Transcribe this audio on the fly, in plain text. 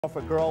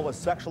A girl was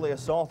sexually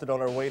assaulted on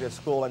her way to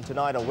school, and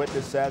tonight a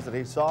witness says that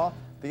he saw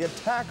the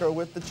attacker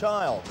with the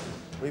child.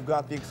 We've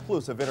got the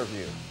exclusive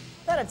interview.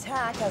 That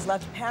attack has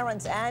left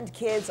parents and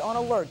kids on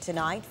alert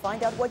tonight.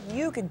 Find out what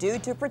you can do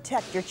to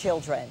protect your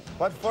children.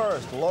 But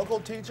first, local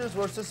teachers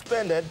were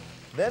suspended.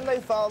 Then they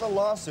filed a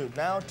lawsuit.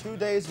 Now, 2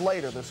 days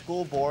later, the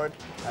school board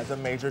has a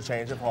major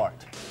change of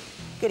heart.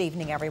 Good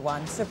evening,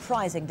 everyone.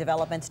 Surprising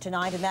developments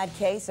tonight in that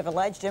case of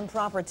alleged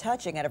improper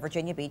touching at a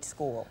Virginia Beach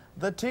school.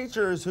 The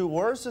teachers who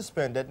were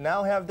suspended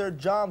now have their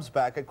jobs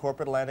back at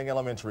Corporate Landing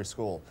Elementary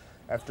School.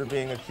 After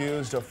being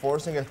accused of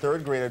forcing a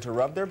third grader to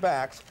rub their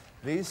backs,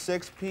 these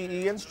 6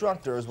 PE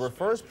instructors were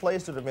first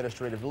placed on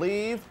administrative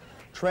leave,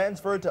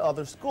 transferred to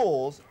other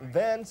schools,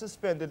 then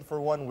suspended for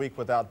 1 week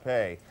without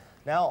pay.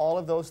 Now all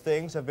of those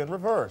things have been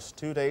reversed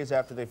 2 days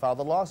after they filed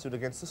a lawsuit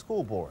against the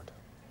school board.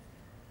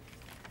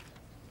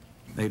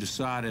 They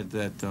decided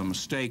that a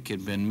mistake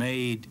had been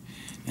made,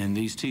 and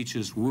these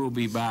teachers will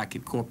be back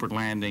at Corporate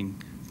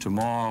Landing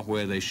tomorrow,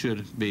 where they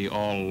should be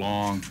all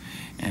along,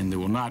 and it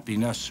will not be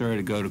necessary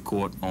to go to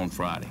court on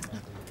Friday.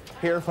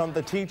 Hear from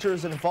the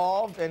teachers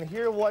involved and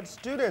hear what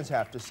students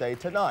have to say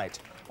tonight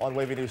on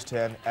WAVY News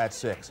 10 at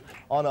 6.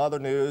 On other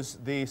news,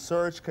 the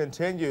search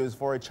continues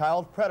for a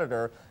child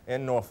predator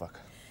in Norfolk.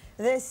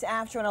 This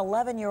after an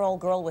 11-year-old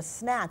girl was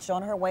snatched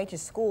on her way to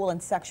school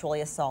and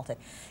sexually assaulted.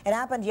 It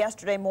happened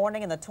yesterday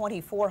morning in the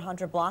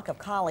 2400 block of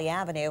Colley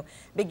Avenue.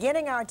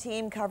 Beginning our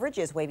team coverage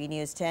is WAVY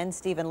News 10.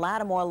 Stephen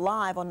Lattimore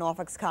live on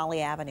Norfolk's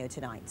Colley Avenue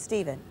tonight.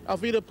 Stephen.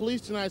 Alveda,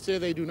 police tonight say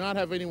they do not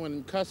have anyone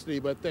in custody,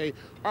 but they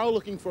are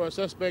looking for a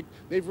suspect.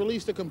 They've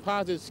released a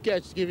composite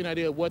sketch to give you an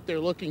idea of what they're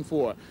looking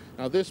for.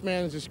 Now, this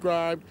man is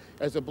described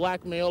as a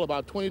black male,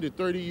 about 20 to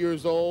 30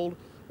 years old,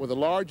 with a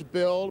large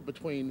build.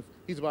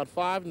 He's about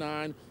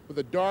 5'9", with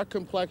a dark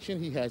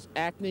complexion. He has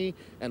acne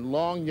and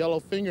long yellow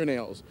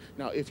fingernails.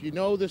 Now, if you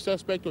know the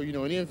suspect or you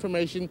know any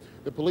information,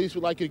 the police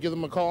would like you to give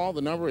them a call.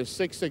 The number is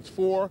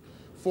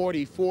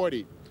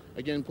 664-4040.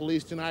 Again,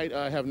 police tonight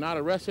have not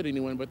arrested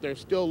anyone, but they're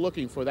still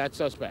looking for that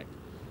suspect.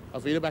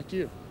 Alveda, back to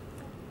you.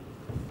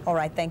 All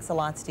right, thanks a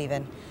lot,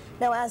 Stephen.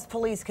 Now, as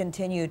police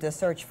continue to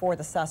search for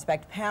the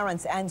suspect,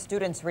 parents and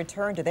students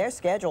return to their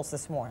schedules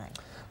this morning.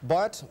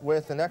 But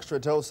with an extra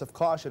dose of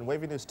caution,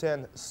 WAVY News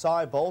 10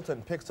 Cy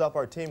Bolton picks up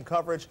our team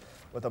coverage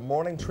with a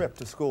morning trip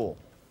to school.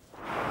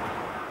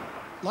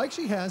 Like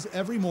she has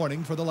every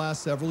morning for the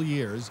last several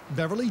years,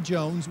 Beverly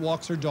Jones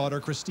walks her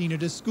daughter Christina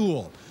to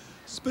school,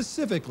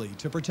 specifically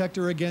to protect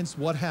her against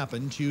what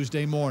happened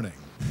Tuesday morning.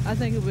 I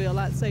think it would be a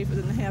lot safer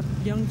than to have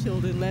young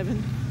children,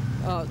 11,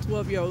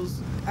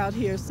 12-year-olds out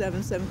here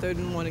 7:30 in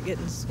the morning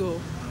getting to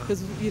school.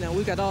 Because, you know,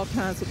 we got all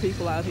kinds of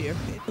people out here.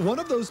 One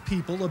of those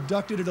people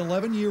abducted an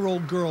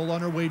 11-year-old girl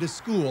on her way to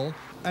school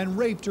and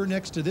raped her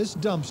next to this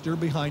dumpster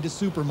behind a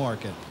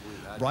supermarket.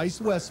 Bryce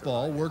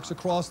Westfall works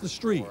across the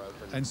street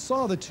and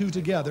saw the two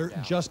together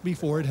just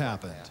before it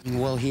happened.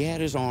 Well, he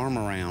had his arm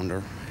around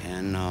her,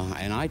 and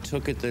I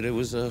took it that it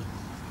was a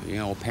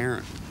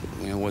parent,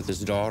 with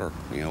his daughter,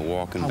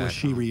 walking back. How was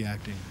she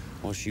reacting?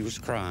 Well, she was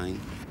crying.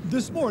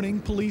 This morning,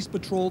 police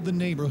patrolled the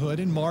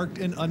neighborhood in marked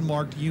and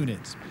unmarked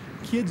units.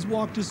 Kids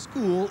walked to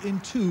school in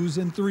 2s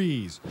and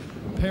 3s.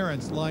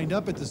 Parents lined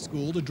up at the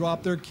school to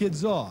drop their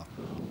kids off,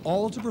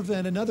 all to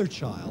prevent another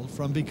child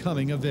from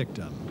becoming a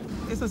victim.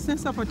 It's a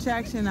sense of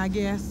protection, I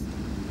guess,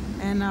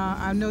 and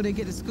I know they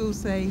get to school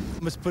safe.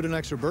 Must put an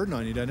extra burden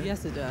on you, doesn't it?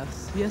 Yes, it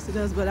does. Yes, it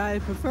does, but I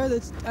prefer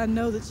that I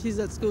know that she's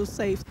at school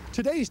safe.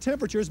 Today's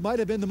temperatures might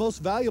have been the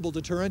most valuable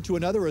deterrent to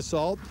another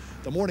assault.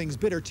 The morning's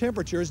bitter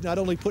temperatures not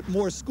only put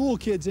more school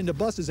kids into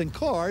buses and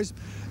cars,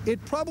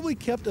 it probably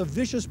kept a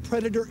vicious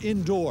predator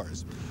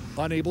indoors,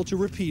 unable to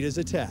repeat his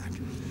attack.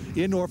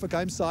 In Norfolk,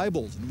 I'm Cy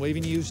Bolton,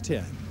 WAVY News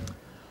 10.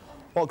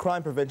 Well,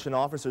 crime prevention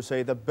officers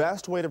say the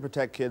best way to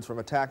protect kids from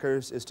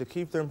attackers is to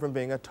keep them from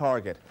being a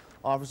target.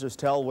 Officers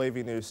tell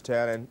WAVY News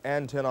 10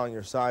 and 10 on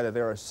your side that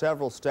there are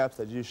several steps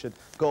that you should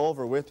go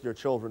over with your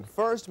children.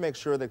 First, make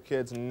sure that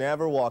kids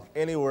never walk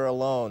anywhere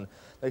alone.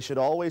 They should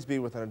always be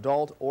with an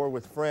adult or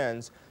with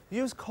friends.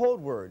 Use code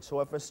words, so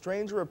if a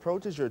stranger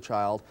approaches your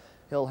child,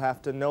 he'll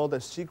have to know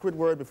the secret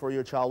word before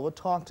your child will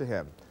talk to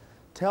him.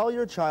 Tell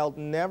your child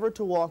never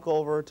to walk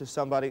over to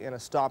somebody in a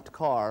stopped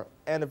car,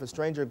 and if a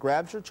stranger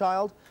grabs your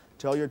child,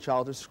 tell your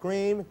child to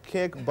scream,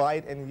 kick,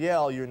 bite, and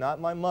yell, "You're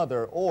not my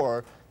mother,"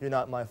 or "You're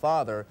not my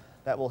father."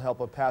 That will help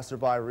a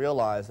passerby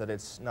realize that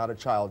it's not a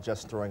child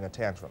just throwing a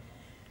tantrum.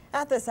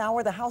 At this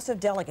hour, the House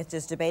of Delegates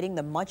is debating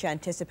the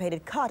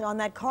much-anticipated cut on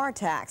that car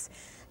tax.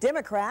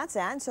 Democrats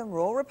and some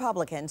rural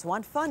Republicans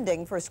want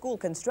funding for school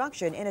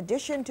construction in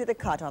addition to the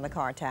cut on the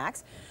car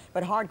tax.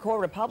 But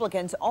hardcore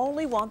Republicans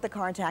only want the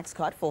car tax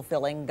cut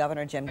fulfilling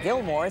Governor Jim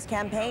Gilmore's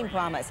campaign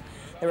promise.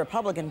 The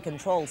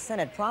Republican-controlled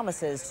Senate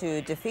promises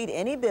to defeat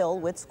any bill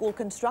with school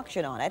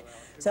construction on it.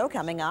 So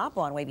coming up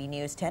on WAVY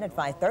News 10 at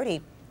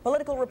 5:30,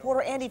 political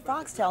reporter Andy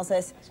Fox tells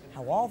us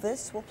how all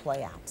this will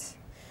play out.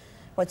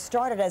 What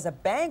started as a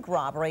bank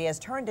robbery has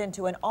turned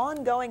into an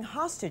ongoing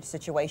hostage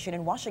situation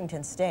in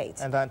Washington state.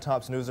 And that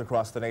tops news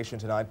across the nation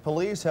tonight.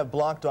 Police have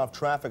blocked off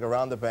traffic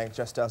around the bank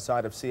just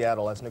outside of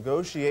Seattle as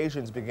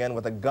negotiations begin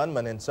with a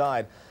gunman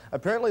inside.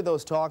 Apparently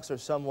those talks are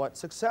somewhat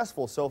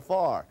successful so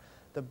far.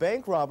 The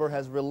bank robber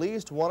has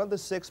released one of the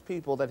 6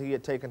 people that he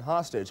had taken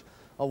hostage.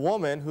 A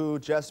woman who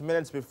just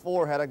minutes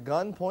before had a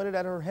gun pointed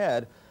at her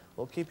head.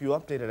 We'll keep you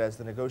updated as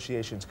the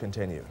negotiations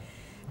continue.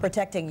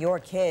 Protecting your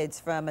kids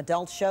from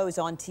adult shows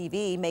on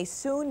TV may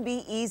soon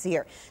be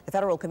easier. The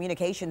Federal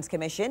Communications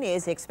Commission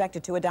is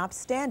expected to adopt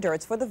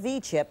standards for the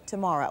V-chip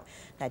tomorrow.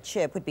 That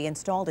chip would be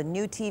installed in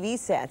new TV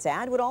sets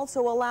and would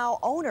also allow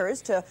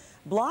owners to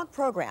block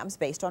programs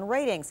based on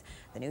ratings.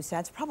 The new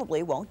sets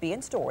probably won't be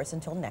in stores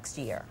until next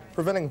year.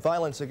 Preventing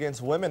violence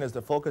against women is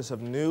the focus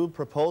of new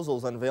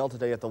proposals unveiled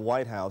today at the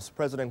White House.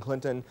 President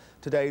Clinton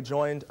today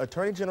joined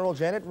Attorney General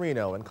Janet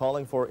Reno in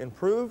calling for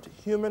improved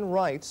human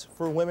rights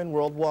for women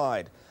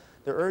worldwide.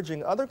 They're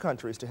urging other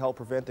countries to help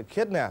prevent the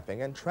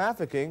kidnapping and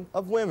trafficking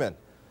of women.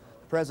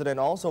 The president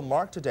also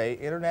marked today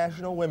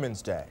International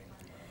Women's Day.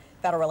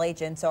 Federal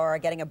agents are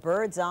getting a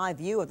bird's-eye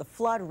view of the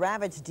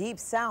flood-ravaged Deep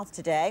South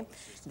today.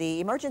 The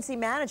emergency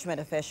management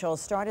officials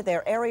started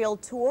their aerial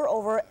tour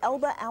over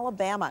Elba,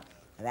 Alabama.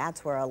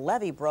 That's where a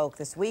levee broke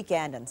this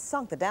weekend and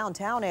sunk the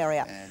downtown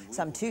area.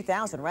 Some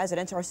 2,000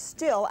 residents are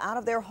still out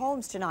of their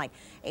homes tonight.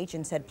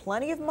 Agents said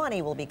plenty of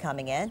money will be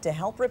coming in to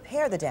help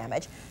repair the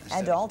damage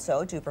and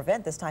also to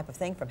prevent this type of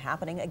thing from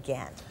happening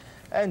again.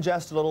 And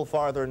just a little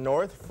farther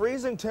north,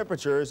 freezing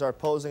temperatures are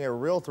posing a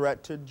real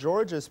threat to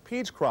Georgia's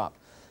peach crop.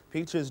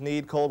 Peaches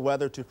need cold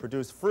weather to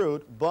produce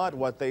fruit, but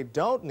what they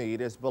don't need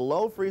is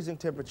below freezing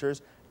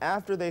temperatures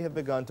after they have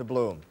begun to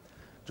bloom.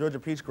 Georgia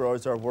peach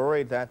growers are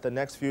worried that the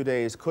next few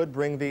days could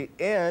bring the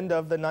end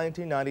of the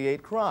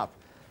 1998 crop.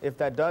 If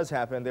that does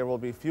happen, there will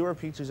be fewer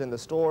peaches in the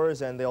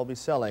stores and they'll be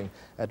selling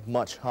at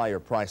much higher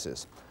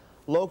prices.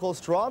 Local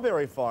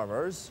strawberry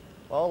farmers,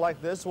 well, like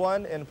this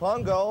one in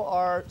Pungo,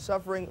 are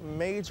suffering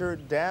major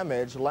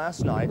damage.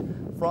 Last night,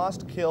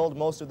 frost killed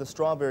most of the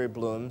strawberry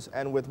blooms,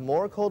 and with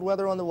more cold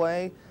weather on the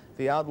way,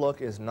 the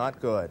outlook is not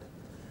good.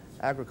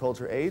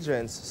 Agriculture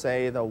agents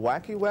say the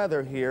wacky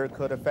weather here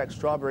could affect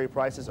strawberry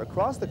prices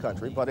across the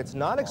country, but it's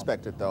not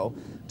expected, though,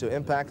 to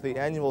impact the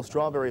annual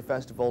Strawberry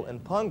Festival in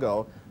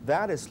Pungo.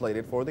 That is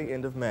slated for the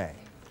end of May.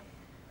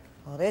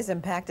 Well, it is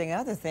impacting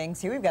other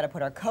things here. We've got to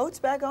put our coats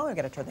back on. We've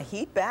got to turn the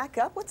heat back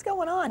up. What's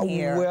going on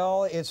here?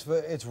 Well, it's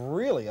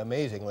really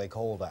amazingly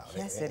cold out.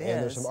 Yes, it is.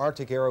 And there's some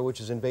Arctic air which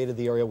has invaded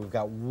the area. We've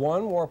got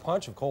one more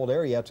punch of cold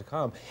air yet to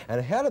come. And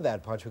ahead of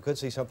that punch, we could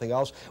see something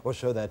else. We'll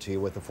show that to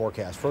you with the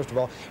forecast. First of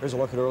all, here's a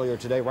look at earlier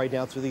today, right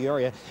down through the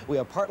area. We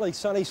have partly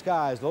sunny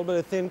skies, a little bit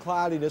of thin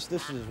cloudiness.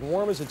 This is as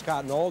warm as it's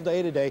gotten all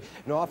day today.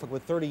 Norfolk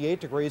with 38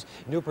 degrees.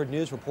 Newport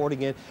News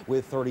reporting in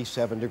with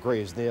 37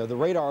 degrees. The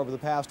radar over the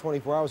past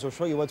 24 hours will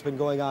show you what's been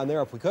going on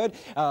there if we could.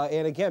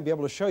 And again, be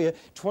able to show you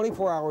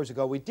 24 hours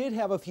ago, we did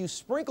have a few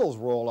sprinkles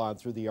roll on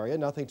through the area,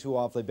 nothing too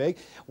awfully big.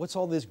 What's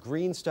all this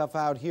green stuff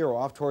out here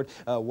off toward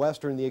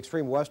the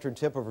extreme western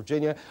tip of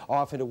Virginia,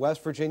 off into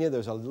West Virginia?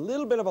 There's a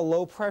little bit of a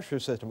low pressure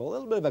system, a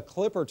little bit of a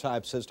clipper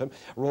type system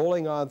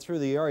rolling on through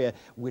the area,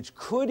 which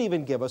could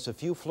even give us a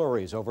few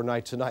flurries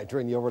overnight tonight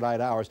during the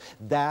overnight hours.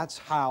 That's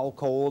how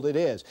cold it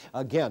is.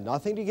 Again,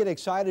 nothing to get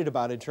excited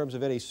about in terms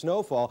of any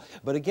snowfall,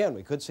 but again,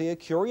 we could see a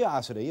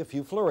curiosity, a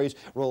few flurries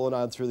rolling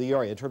on through the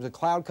area. In terms of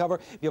cloud cover,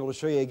 be able to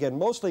show you again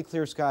mostly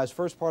clear skies.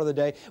 First part of the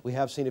day, we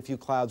have seen a few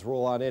clouds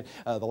roll on in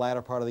the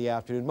latter part of the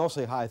afternoon.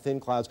 Mostly high, thin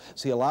clouds.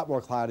 See a lot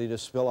more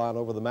cloudiness spill on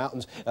over the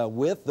mountains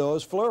with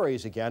those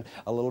flurries again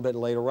a little bit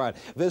later on.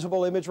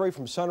 Visible imagery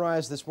from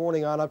sunrise this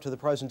morning on up to the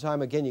present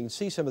time. Again, you can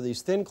see some of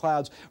these thin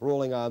clouds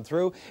rolling on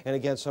through, and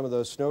again, some of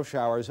those snow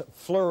showers,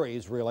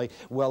 flurries really,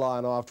 well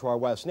on off to our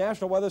west.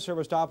 National Weather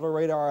Service Doppler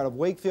radar out of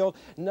Wakefield.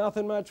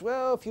 Nothing much.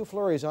 Well, a few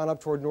flurries on up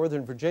toward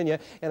northern Virginia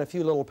and a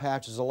few little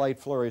patches of light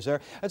flurries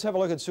there. Let's have a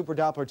look at Super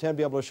Doppler 10,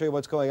 be able to show you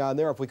what's going on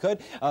there if we could.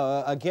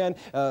 Again,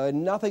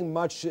 nothing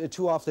much,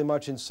 too awfully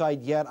much in sight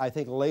yet. I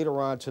think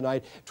later on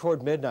tonight,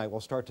 toward midnight, we'll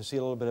start to see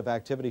a little bit of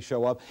activity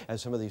show up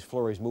as some of these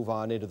flurries move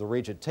on into the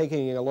region.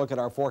 Taking a look at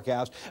our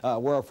forecast,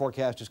 where our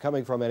forecast is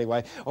coming from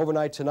anyway.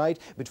 Overnight tonight,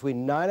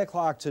 between 9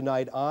 o'clock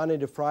tonight on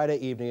into Friday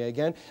evening.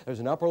 Again, there's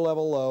an upper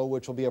level low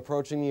which will be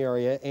approaching the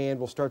area, and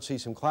we'll start to see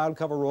some cloud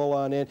cover roll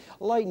on in.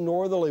 Light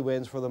northerly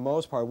winds for the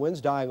most part.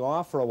 Winds dying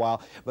off for a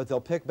while, but they'll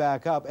pick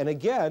back up. And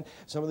again,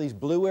 some of these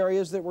blue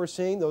areas that we're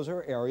seeing, those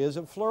are areas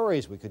of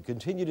flurries. We could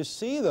continue to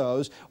see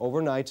those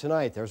overnight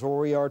tonight. There's where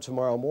we are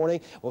tomorrow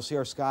morning. We'll see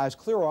our skies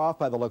clear off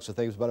by the looks of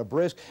things, but a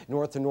brisk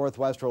north to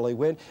northwesterly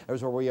wind.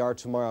 There's where we are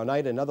tomorrow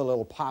night. Another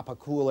little pop of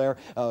cool air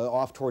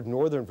off toward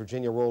northern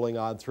Virginia rolling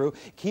on through,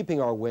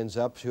 keeping our winds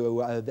up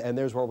to, and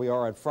there's where we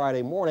are on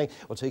Friday morning.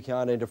 We'll take you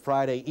on into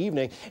Friday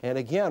evening. And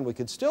again, we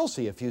could still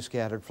see a few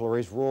scattered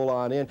flurries roll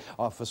on in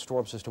off a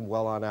storm system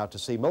well on out to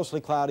sea.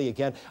 Mostly cloudy.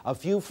 Again, a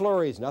few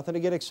flurries. Nothing to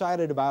get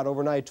excited about.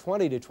 Overnight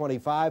 20 to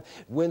 25.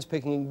 Winds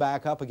picking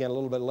back up again a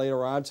little bit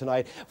later on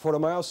tonight. For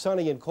tomorrow,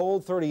 sunny and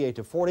cold, 38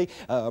 to 40.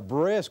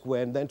 Brisk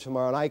wind. Then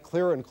tomorrow night,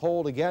 clear and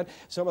cold again.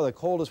 Some of the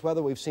coldest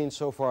weather we've seen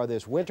so far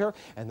this winter.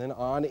 And then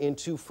on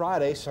into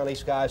Friday, sunny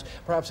skies,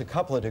 perhaps a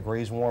couple of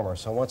degrees warmer.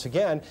 So once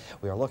again,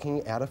 we are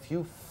looking at a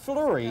few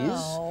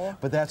flurries,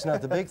 but that's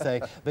not the big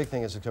thing. Big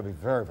thing is it's going to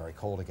be very, very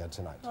cold again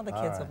tonight. Well, the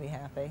kids will be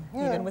happy,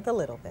 even with a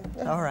little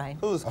bit. All right.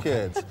 Whose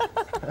kids?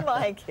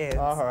 My kids.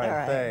 All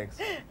right, thanks.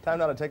 Time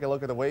now to take a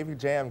look at the WAVY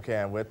Jam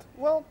Cam with,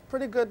 well,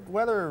 pretty good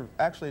weather,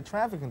 actually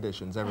traffic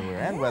conditions everywhere,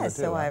 and weather too.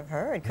 So I've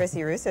heard.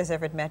 Chrissy Russo's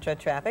over at Metro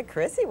Traffic.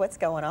 Chrissy, what's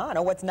going on,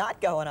 or what's not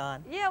going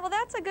on? Yeah, well,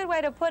 that's a good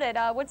way to put it.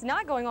 What's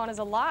not going on is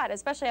a lot,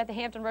 especially at the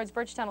Hampton Roads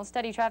Bridge Tunnel.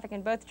 Steady traffic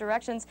in both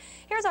directions.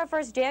 Here's our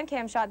first Jam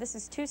Cam shot. This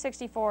is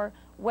 264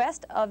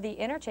 west of the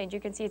interchange. You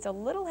can see it's a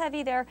little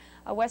heavy there,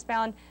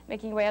 westbound,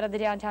 making your way out of the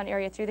downtown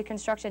area through the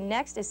construction.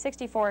 Next is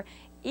 64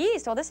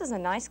 east. Well, this is a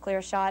nice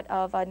clear shot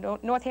of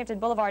Northampton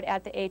Boulevard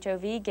at the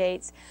HOV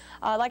gates.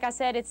 Like I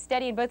said, it's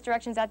steady in both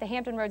directions at the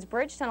Hampton Roads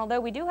Bridge Tunnel, though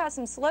we do have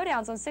some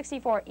slowdowns on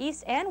 64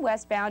 east and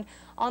westbound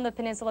on the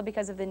peninsula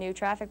because of the new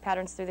traffic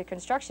patterns through the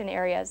construction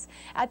areas.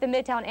 At the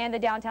Midtown and the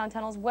downtown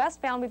tunnels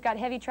westbound, we've got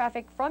heavy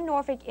traffic from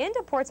Norfolk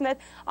into Portsmouth.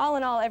 All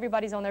in all,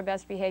 everybody's on their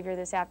best behavior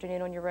this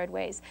afternoon on your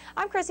roadways.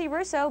 I'm Chrissy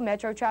Russo,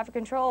 Metro Traffic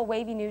Control,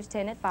 WAVY News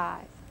 10 at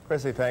 5.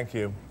 Chrissy, thank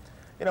you.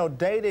 You know,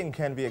 dating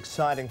can be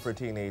exciting for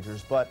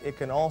teenagers, but it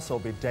can also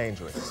be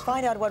dangerous.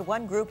 Find out what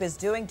one group is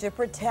doing to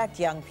protect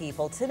young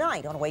people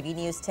tonight on WAVY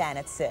News 10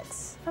 at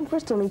 6. I'm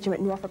Crystal Meacham at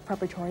Norfolk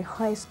Preparatory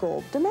High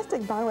School.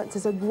 Domestic violence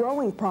is a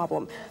growing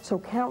problem, so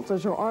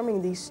counselors are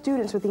arming these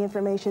students with the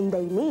information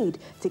they need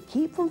to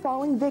keep from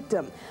falling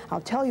victim.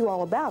 I'll tell you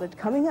all about it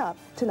coming up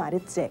tonight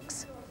at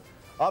 6.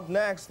 Up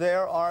next,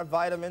 there are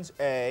vitamins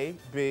A,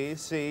 B,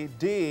 C,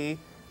 D,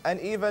 and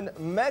even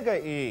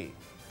Mega E.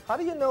 How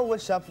do you know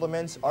which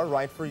supplements are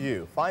right for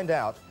you? Find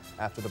out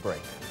after the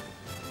break.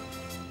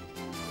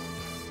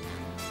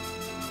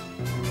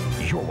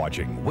 You're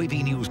watching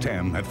WAVY News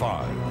 10 at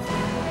 5.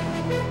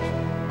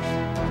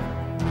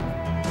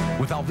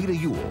 With Alveda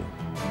Ewell,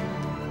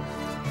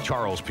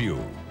 Charles Pugh,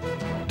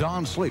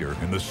 Don Slater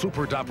in the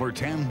Super Doppler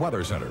 10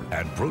 Weather Center,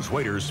 and Bruce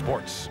Waiters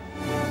Sports.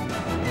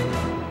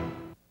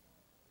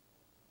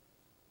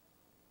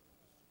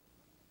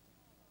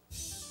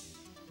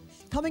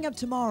 Coming up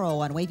tomorrow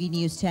on WAVY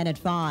News 10 at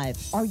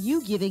 5. Are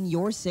you giving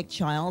your sick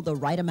child the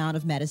right amount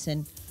of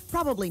medicine?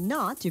 Probably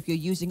not if you're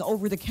using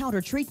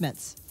over-the-counter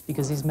treatments.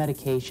 Because these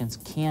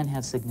medications can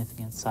have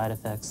significant side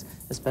effects,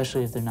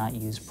 especially if they're not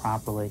used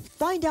properly.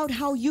 Find out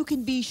how you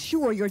can be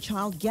sure your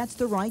child gets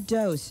the right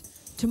dose.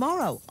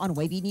 Tomorrow on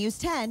WAVY News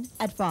 10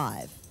 at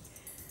 5.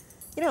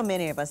 You know,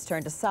 many of us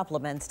turn to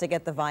supplements to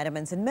get the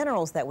vitamins and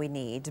minerals that we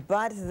need,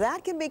 but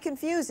that can be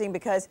confusing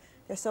because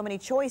there's so many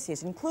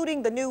choices,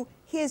 including the new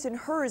His and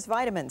Hers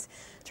vitamins.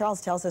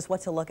 Charles tells us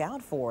what to look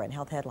out for in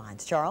Health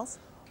Headlines. Charles?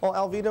 Well,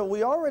 Alveda,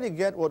 we already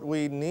get what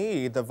we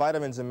need, the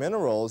vitamins and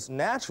minerals,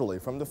 naturally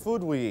from the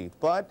food we eat.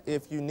 But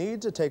if you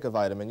need to take a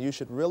vitamin, you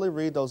should really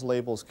read those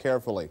labels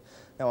carefully.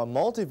 Now, a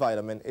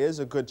multivitamin is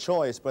a good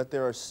choice, but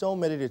there are so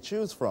many to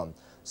choose from.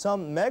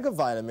 Some mega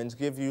vitamins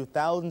give you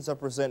thousands of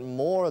 %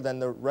 more than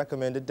the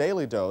recommended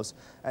daily dose,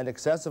 and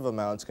excessive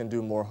amounts can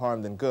do more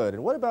harm than good.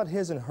 And what about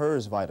His and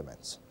Hers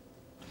vitamins?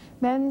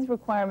 Men's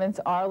requirements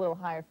are a little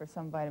higher for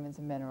some vitamins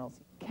and minerals.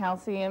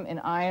 Calcium and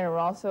iron are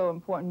also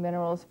important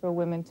minerals for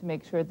women to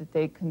make sure that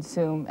they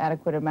consume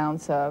adequate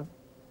amounts of.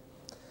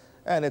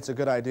 And it's a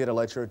good idea to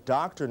let your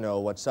doctor know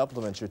what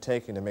supplements you're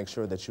taking to make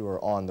sure that you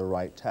are on the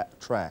right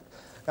track.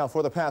 Now,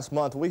 for the past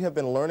month, we have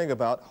been learning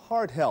about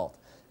heart health.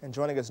 And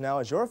joining us now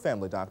is your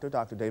family doctor,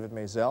 Dr. David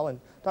Maisel.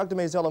 And Dr.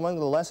 Maisel, among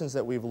the lessons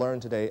that we've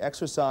learned today,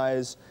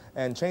 exercise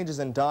and changes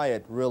in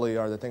diet really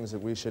are the things that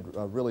we should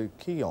really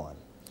key on.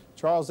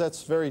 Charles,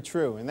 that's very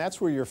true. And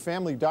that's where your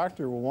family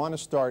doctor will want to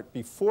start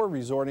before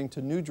resorting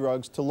to new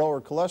drugs to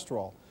lower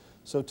cholesterol.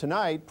 So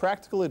tonight,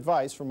 practical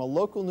advice from a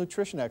local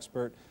nutrition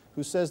expert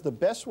who says the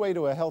best way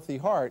to a healthy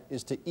heart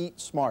is to eat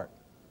smart.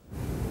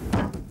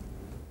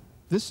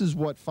 This is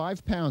what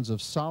 5 pounds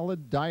of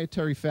solid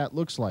dietary fat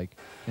looks like,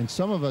 and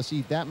some of us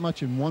eat that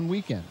much in one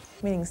weekend.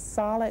 Meaning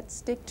solid,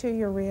 stick to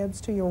your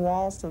ribs, to your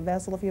walls, to the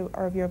vessel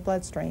of your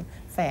bloodstream,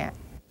 fat.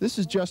 This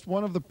is just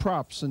one of the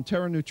props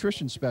Centera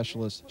nutrition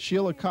specialist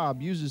Sheila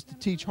Cobb uses to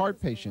teach heart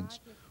patients,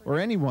 or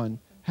anyone,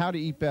 how to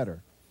eat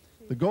better.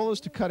 The goal is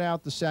to cut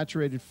out the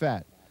saturated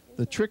fat.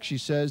 The trick, she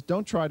says,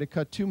 don't try to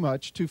cut too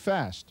much too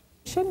fast.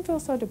 You shouldn't feel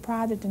so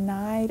deprived or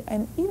denied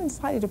and even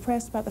slightly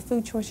depressed about the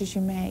food choices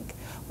you make.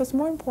 What's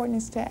more important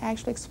is to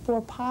actually explore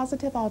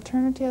positive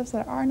alternatives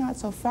that are not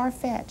so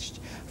far-fetched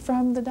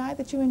from the diet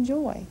that you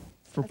enjoy.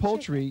 For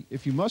poultry,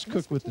 if you must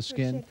cook with the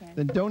skin,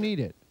 then don't eat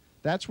it.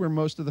 That's where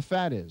most of the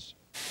fat is.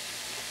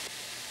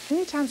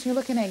 Many times when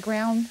you're looking at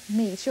ground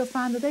meats, you'll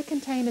find that they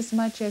contain as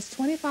much as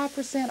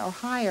 25% or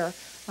higher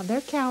of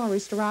their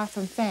calories derived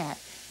from fat,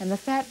 and the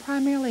fat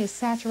primarily is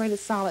saturated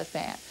solid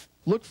fat.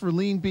 Look for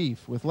lean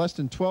beef with less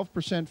than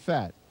 12%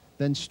 fat.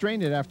 Then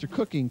strain it after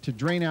cooking to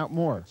drain out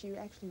more.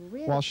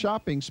 While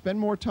shopping, spend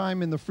more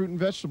time in the fruit and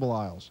vegetable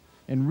aisles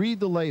and read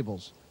the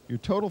labels. Your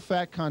total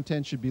fat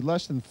content should be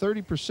less than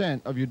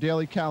 30% of your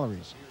daily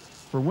calories.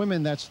 For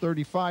women, that's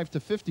 35 to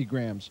 50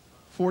 grams,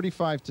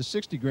 45 to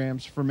 60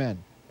 grams for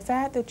men. The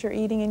fat that you're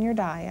eating in your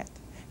diet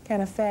can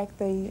affect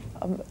the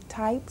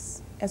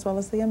types as well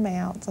as the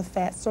amounts of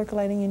fat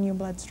circulating in your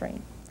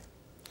bloodstream.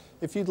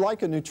 If you'd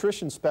like a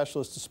nutrition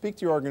specialist to speak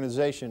to your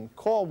organization,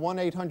 call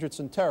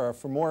 1-800-CENTERA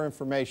for more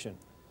information.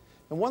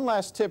 And one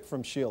last tip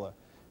from Sheila.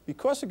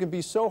 Because it can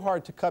be so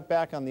hard to cut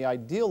back on the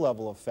ideal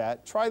level of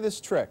fat, try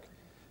this trick.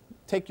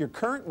 Take your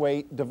current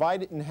weight,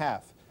 divide it in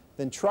half,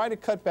 then try to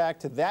cut back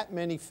to that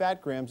many fat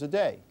grams a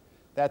day.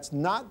 That's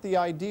not the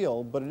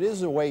ideal, but it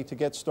is a way to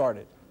get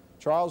started.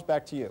 Charles,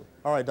 back to you.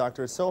 All right,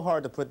 doctor, it's so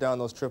hard to put down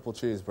those triple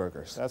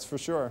cheeseburgers. That's for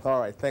sure. All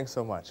right, thanks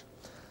so much.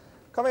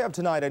 Coming up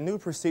tonight, a new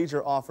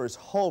procedure offers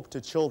hope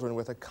to children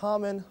with a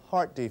common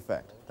heart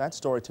defect. That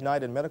story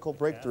tonight in Medical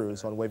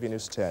Breakthroughs on WAVY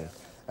News 10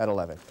 at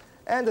 11.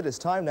 And it is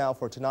time now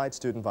for tonight's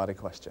student body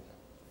question.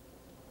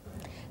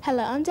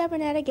 Hello, I'm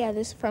Debronetta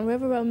Gathers from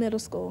River Road Middle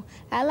School.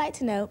 I'd like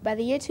to know, by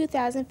the year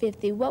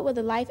 2050, what will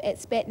the life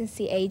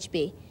expectancy age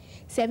be?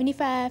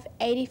 75,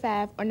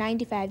 85, or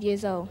 95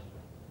 years old?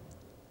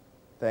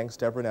 Thanks,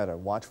 Debronetta.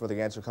 Watch for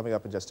the answer coming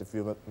up in just a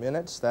few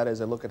minutes. That is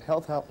a look at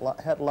health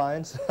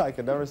headlines. I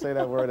can never say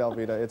that word,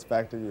 Alvita. It's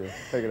back to you.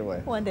 Take it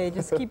away. One day,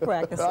 just keep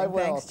practicing. I will,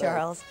 thanks,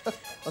 Charles.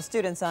 Well,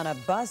 students on a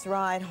bus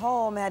ride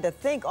home had to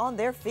think on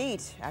their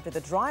feet after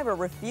the driver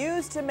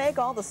refused to make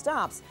all the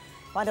stops.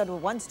 Find out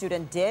what one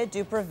student did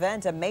to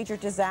prevent a major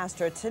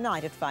disaster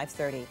tonight at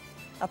 5:30.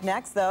 Up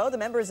next, though, the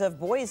members of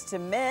Boys to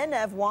Men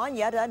have won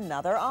yet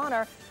another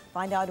honor.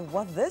 Find out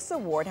what this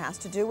award has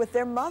to do with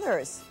their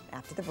mothers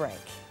after the break.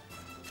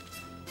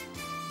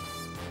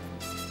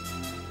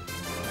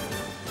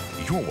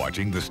 You're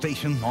watching the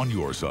station on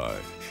your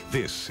side.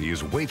 This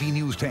is WAVY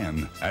News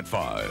 10 at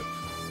 5.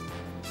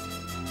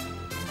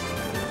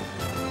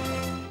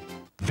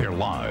 They're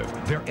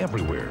live. They're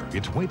everywhere.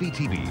 It's WAVY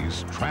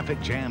TV's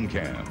Traffic Jam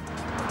Cam.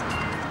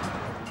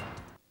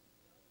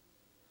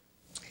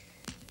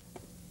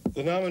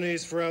 The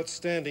nominees for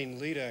Outstanding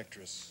Lead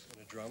Actress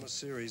in a Drama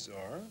Series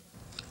are...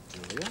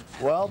 Julia?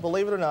 Well,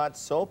 believe it or not,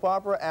 soap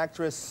opera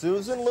actress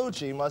Susan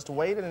Lucci must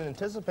wait in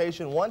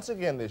anticipation once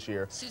again this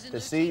year to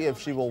see if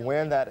she will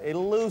win that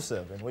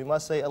elusive, and we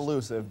must say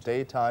elusive,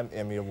 Daytime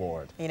Emmy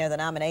Award. You know, the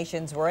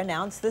nominations were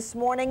announced this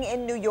morning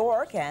in New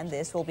York, and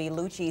this will be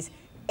Lucci's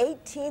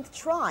 18th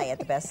try at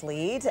the Best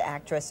Lead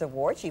Actress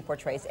Award. She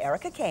portrays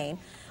Erica Kane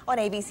on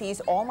ABC's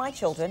All My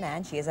Children,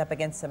 and she is up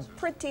against some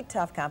pretty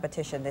tough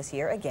competition this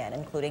year, again,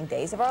 including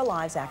Days of Our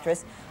Lives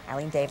actress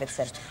Eileen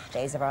Davidson.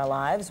 Days of Our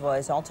Lives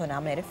was also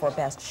nominated for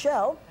Best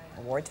Show.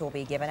 Awards will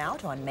be given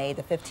out on May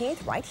the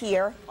 15th, right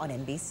here on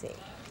NBC.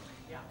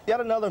 Yet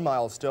another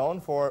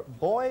milestone for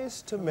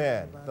Boys to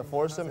Men. The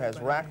foursome has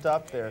racked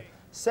up their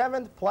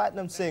 7th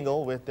platinum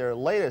single with their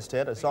latest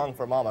hit, A Song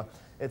for Mama.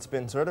 It's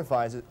been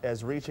certified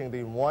as reaching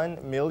the 1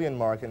 million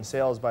mark in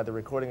sales by the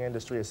Recording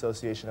Industry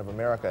Association of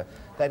America.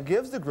 That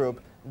gives the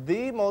group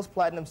the most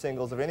platinum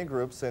singles of any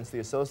group since the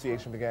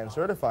association began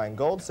certifying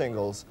gold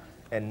singles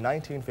in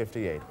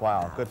 1958.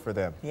 Wow, good for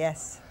them.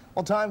 Yes.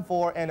 Well, time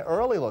for an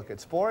early look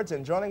at sports,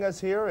 and joining us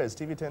here is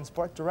TV 10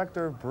 Sport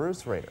Director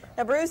Bruce Rader.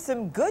 Now, Bruce,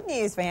 some good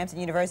news for Hampton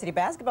University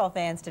basketball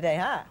fans today,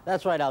 huh?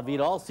 That's right,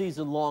 Alvita. All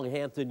season long,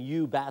 Hampton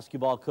U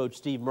basketball coach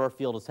Steve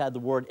Murfield has had the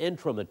word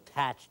interim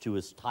attached to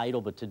his title,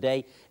 but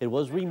today it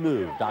was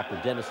removed. Dr.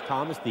 Dennis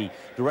Thomas, the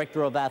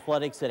director of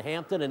athletics at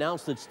Hampton,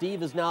 announced that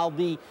Steve is now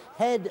the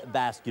head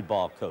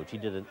basketball coach. He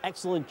did an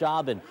excellent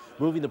job in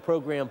moving the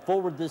program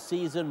forward this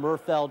season.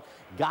 Murfield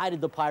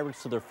guided the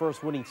Pirates to their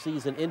first winning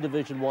season in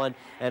Division I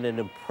and an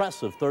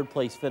impressive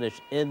third-place finish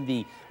in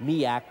the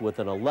MEAC with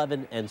an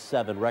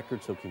 11-7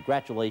 record. So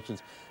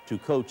congratulations to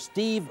Coach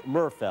Steve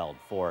Murfield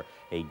for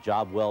a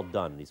job well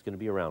done. He's going to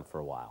be around for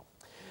a while.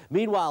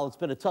 Meanwhile, it's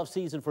been a tough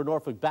season for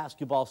Norfolk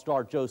basketball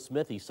star Joe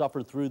Smith. He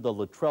suffered through the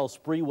Latrell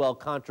Sprewell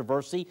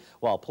controversy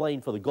while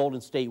playing for the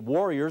Golden State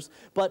Warriors,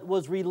 but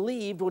was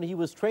relieved when he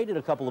was traded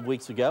a couple of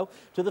weeks ago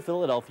to the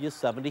Philadelphia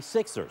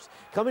 76ers.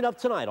 Coming up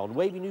tonight on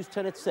WAVY News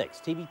 10 at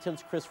 6, TV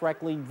 10's Chris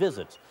Reckling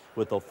visits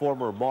with the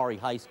former Maury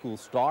High School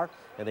star,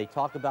 and they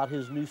talk about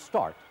his new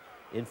start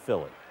in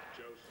Philly.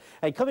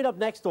 And coming up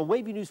next on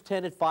WAVY News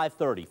 10 at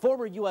 5:30,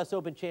 former U.S.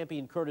 Open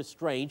champion Curtis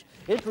Strange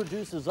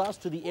introduces us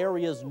to the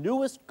area's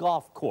newest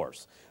golf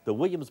course. The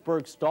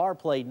Williamsburg star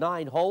played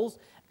 9 holes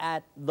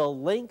at the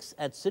Links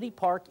at City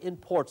Park in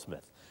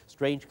Portsmouth.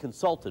 Strange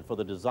consulted for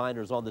the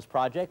designers on this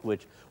project,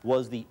 which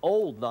was the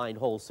old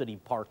 9-hole City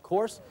Park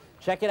course.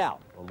 Check it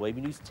out on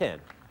WAVY News 10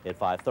 at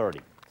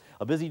 5:30.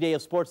 A busy day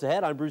of sports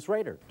ahead. I'm Bruce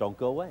Rader. Don't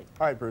go away.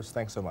 All right, Bruce,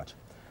 thanks so much.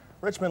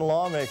 Richmond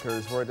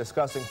lawmakers were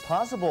discussing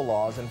possible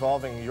laws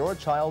involving your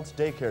child's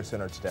daycare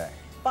center today.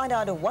 Find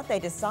out what they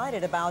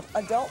decided about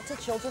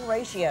adult-to-children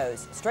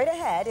ratios. Straight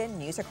ahead in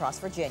News Across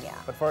Virginia.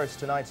 But first,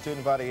 tonight's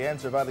student body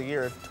answer. By the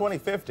year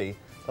 2050,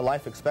 the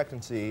life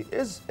expectancy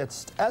is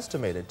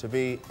estimated to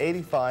be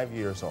 85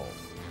 years old.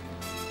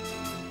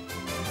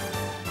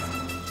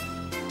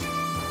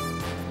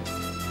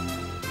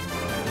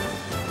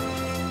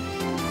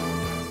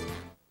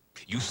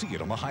 see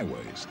it on the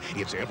highways.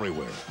 It's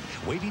everywhere.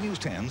 WAVY News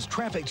 10's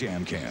Traffic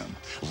Jam Cam.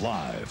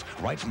 Live,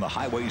 right from the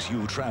highways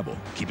you travel,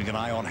 keeping an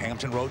eye on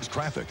Hampton Road's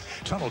traffic,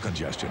 tunnel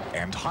congestion,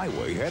 and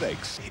highway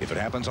headaches. If it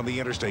happens on the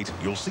interstate,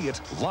 you'll see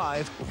it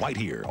live right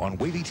here on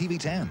WAVY TV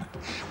 10.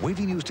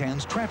 WAVY News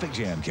 10's Traffic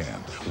Jam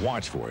Cam.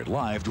 Watch for it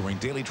live during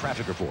daily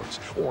traffic reports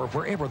or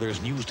wherever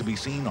there's news to be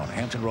seen on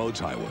Hampton Road's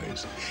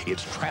highways.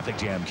 It's Traffic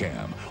Jam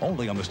Cam,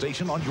 only on the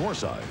station on your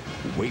side.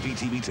 WAVY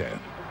TV 10.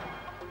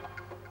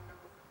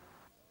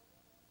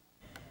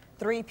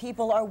 3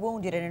 people are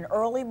wounded in an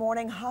early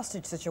morning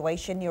hostage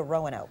situation near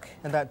Roanoke.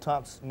 And that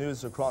tops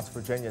news across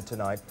Virginia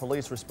tonight.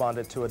 Police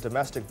responded to a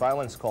domestic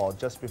violence call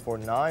just before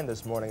 9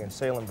 this morning in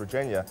Salem,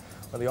 Virginia.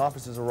 When the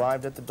officers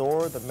arrived at the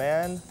door, the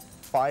man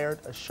fired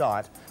a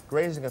shot,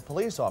 grazing a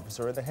police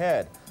officer in the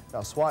head.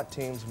 Now, SWAT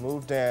teams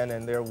moved in,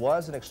 and there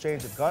was an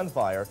exchange of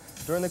gunfire.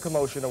 During the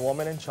commotion, a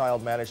woman and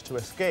child managed to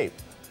escape.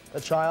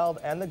 The child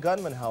and the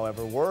gunman,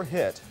 however, were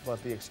hit,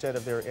 but the extent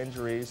of their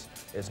injuries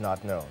is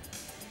not known.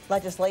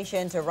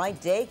 Legislation to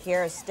write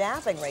daycare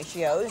staffing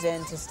ratios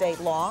into state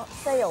law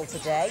failed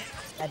today.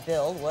 That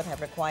bill would have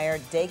required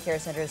daycare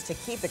centers to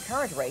keep the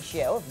current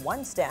ratio of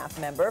 1 staff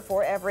member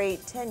for every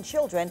 10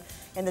 children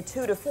in the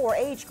 2 to 4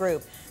 age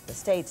group. The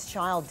state's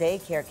Child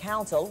Daycare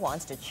Council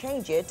wants to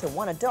change it to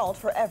 1 adult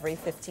for every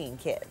 15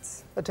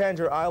 kids. The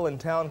Tangier Island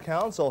Town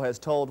Council has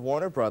told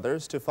Warner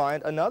Brothers to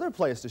find another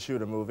place to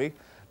shoot a movie.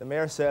 The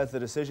mayor says the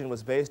decision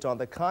was based on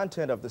the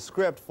content of the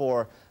script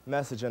for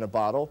Message in a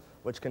Bottle,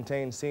 which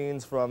contained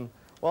scenes from,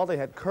 well, they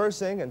had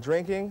cursing and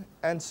drinking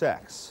and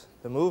sex.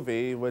 The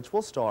movie, which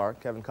will star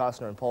Kevin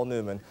Costner and Paul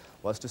Newman,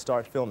 was to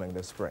start filming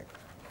this spring.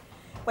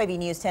 WAVY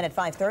News 10 at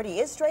 5:30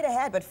 is straight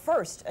ahead, but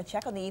first, a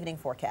check on the evening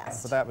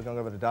forecast. For that, we're going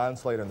to go over to Don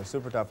Slater in the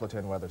Super Doppler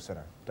 10 Weather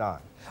Center. Don.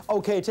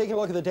 Okay, taking a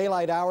look at the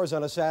daylight hours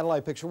on a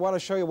satellite picture. I want to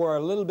show you where a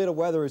little bit of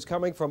weather is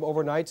coming from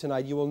overnight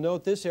tonight. You will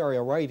note this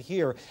area right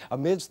here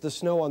amidst the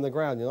snow on the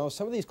ground. You know,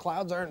 some of these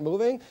clouds aren't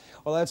moving.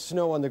 Well, that's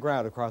snow on the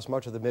ground across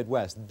much of the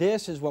Midwest.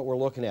 This is what we're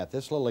looking at,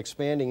 this little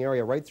expanding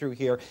area right through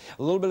here.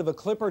 A little bit of a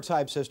clipper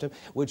type system,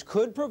 which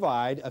could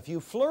provide a few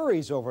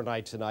flurries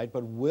overnight tonight,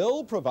 but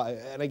will provide,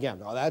 and again,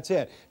 no, that's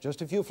it,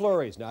 just a few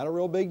flurries, not a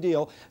real big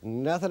deal,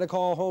 nothing to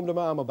call home to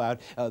mom about.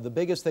 The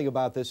biggest thing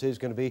about this is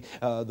going to be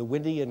the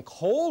windy and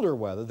colder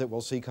weather that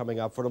we'll see coming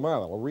up for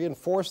tomorrow. It will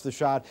reinforce the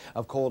shot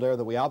of cold air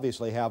that we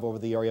obviously have over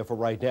the area for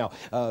right now.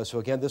 So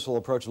again, this will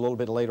approach a little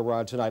bit later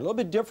on tonight. A little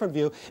bit different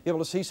view, be able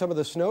to see some of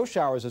the snow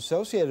showers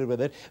associated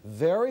with it.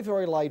 Very,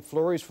 very light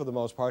flurries for the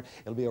most part.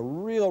 It'll be a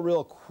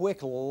real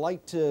quick,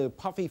 light to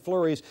puffy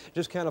flurries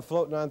just kind of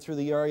floating on through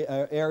the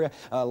area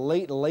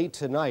late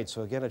tonight.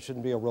 So again, it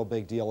shouldn't be a real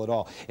big deal at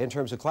all. In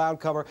terms of cloud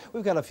cover,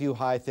 we've got a few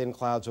high, thin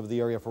clouds over the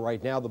area for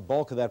right now. The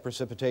bulk of that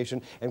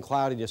precipitation and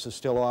cloudiness is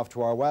still off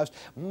to our west.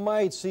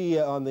 Might see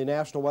on the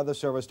National Weather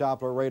Service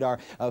Doppler radar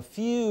a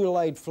few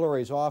light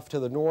flurries off to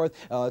the north.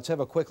 Let's have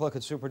a quick look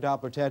at Super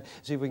Doppler 10,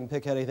 see if we can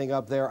pick anything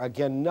up there.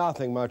 Again,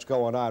 nothing much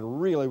going on.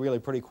 Really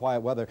pretty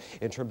quiet weather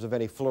in terms of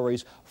any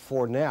flurries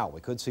for now.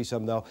 We could see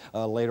some, though,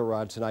 later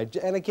on tonight.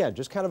 And again,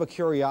 just kind of a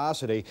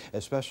curiosity,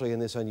 especially in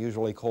this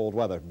unusually cold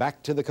weather.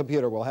 Back to the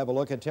computer. We'll have a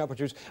look at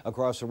temperatures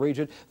across the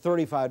region,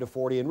 35 to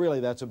 40, and really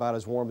that's about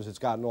as warm as it's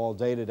gotten all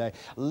day today.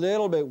 A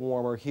little bit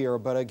warmer here,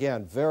 but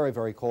again, very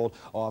cold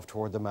off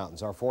toward the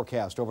mountains. Our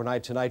forecast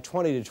overnight tonight,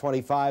 20 to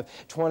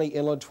 25, 20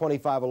 inland,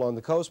 25 along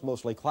the coast,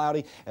 mostly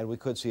cloudy, and we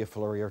could see a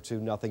flurry or two,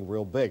 nothing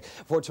real big.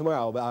 For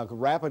tomorrow,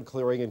 rapid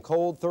clearing and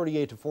cold,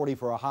 38 to 40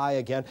 for a high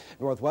again.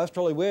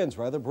 Northwesterly winds,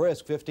 rather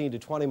brisk, 15 to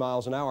 20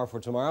 miles an hour for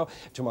tomorrow.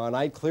 Tomorrow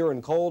night, clear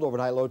and cold,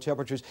 overnight low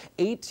temperatures,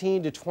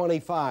 18 to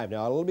 25.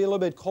 Now, it'll be a little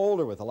bit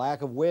colder with the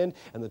lack of wind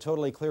and the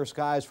totally clear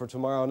skies for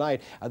tomorrow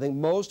night. I think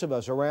most of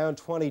us around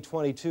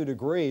 22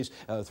 degrees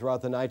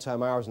throughout the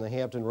nighttime hours in the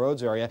Hampton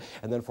Roads area.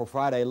 And then for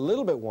Friday, a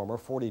little bit warmer,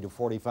 40 to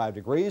 45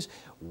 degrees.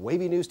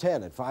 WAVY News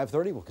 10 at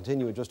 5:30. We'll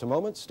continue in just a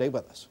moment. Stay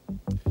with us.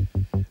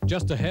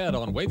 Just ahead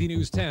on WAVY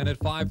News 10 at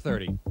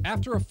 5:30.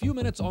 After a few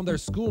minutes on their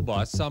school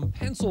bus, some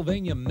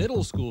Pennsylvania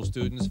middle school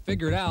students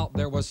figured out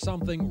there was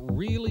something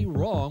really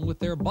wrong with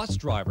their bus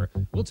driver.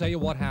 We'll tell you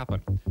what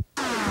happened.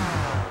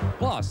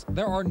 Plus,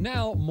 there are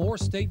now more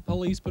state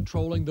police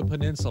patrolling the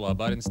peninsula,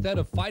 but instead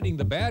of fighting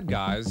the bad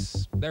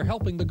guys, they're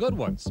helping the good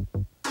ones.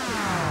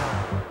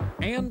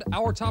 And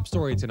our top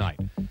story tonight.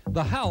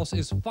 The House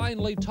is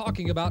finally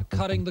talking about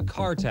cutting the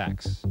car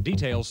tax.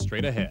 Details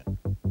straight ahead.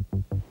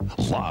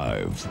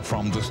 Live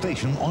from the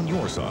station on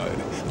your side,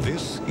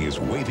 this is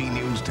WAVY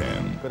News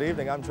 10. Good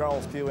evening, I'm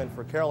Charles Pugh in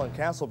for Carolyn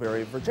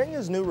Castleberry.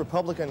 Virginia's new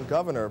Republican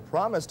governor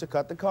promised to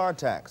cut the car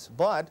tax,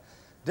 but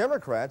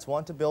Democrats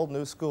want to build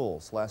new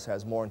schools. Les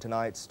has more in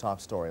tonight's top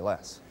story.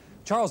 Les.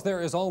 Charles,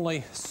 there is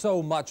only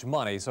so much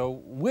money,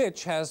 so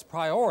which has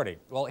priority?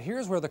 Well,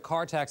 here's where the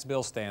car tax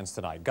bill stands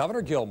tonight.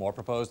 Governor Gilmore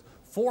proposed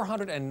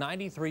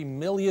 $493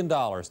 million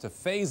to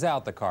phase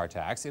out the car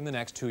tax in the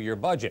next two-year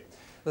budget.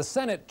 The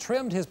Senate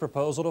trimmed his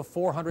proposal to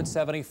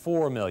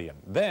 $474 million.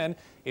 Then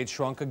it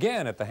shrunk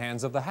again at the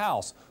hands of the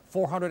House,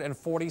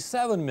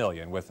 $447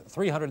 million, with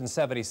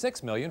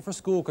 $376 million for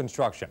school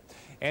construction.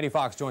 Andy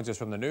Fox joins us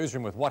from the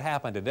newsroom with what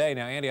happened today.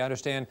 Now, Andy, I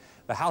understand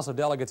the House of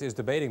Delegates is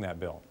debating that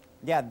bill.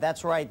 Yeah,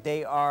 that's right.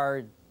 They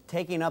are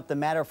taking up the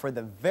matter for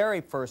the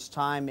very first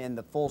time in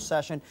the full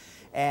session,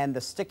 and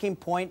the sticking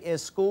point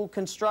is school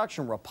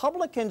construction.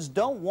 Republicans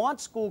don't want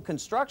school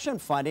construction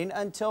funding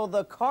until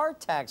the car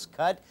tax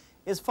cut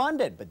is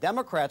funded, but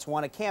Democrats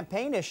want a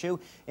campaign issue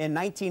in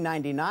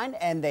 1999,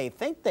 and they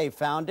think they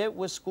found it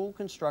with school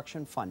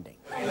construction funding.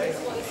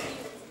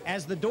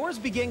 As the doors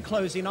begin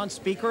closing on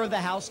Speaker of the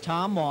House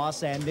Tom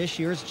Moss and this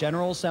year's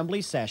General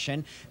Assembly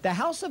session, the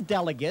House of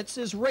Delegates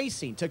is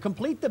racing to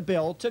complete the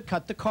bill to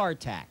cut the car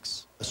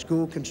tax.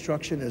 School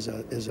construction is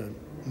a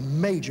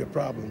major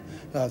problem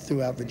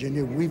throughout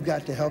Virginia. We've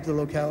got to help the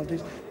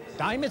localities.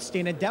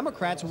 Diamondstein and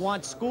Democrats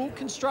want school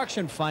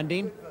construction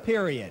funding,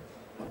 period.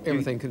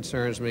 Everything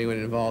concerns me when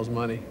it involves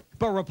money.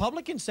 But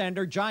Republican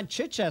Senator John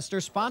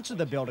Chichester sponsored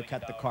the bill to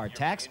cut the car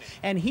tax,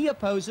 and he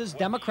opposes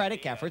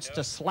Democratic efforts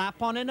to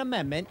slap on an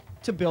amendment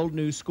to build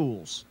new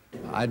schools.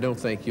 I don't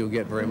think you'll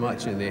get very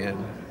much in the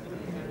end.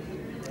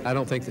 I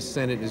don't think the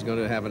Senate is going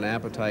to have an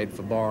appetite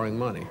for borrowing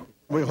money.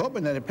 We're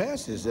hoping that it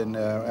passes and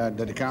that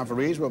the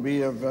conferees will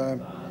be of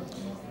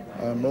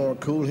more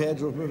cool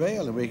heads will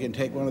prevail, and we can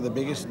take one of the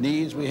biggest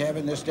needs we have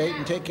in this state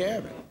and take care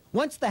of it.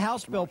 Once the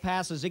House bill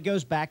passes, it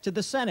goes back to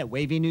the Senate.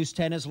 WAVY News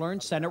 10 has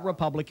learned Senate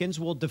Republicans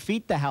will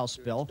defeat the House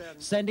bill,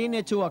 sending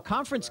it to a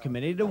conference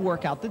committee to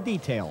work out the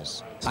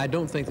details. I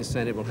don't think the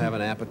Senate will have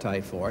an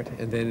appetite for it,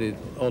 and then it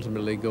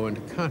ultimately go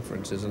into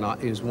conference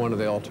is one of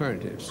the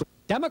alternatives.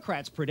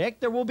 Democrats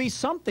predict there will be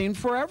something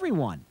for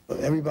everyone.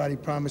 Everybody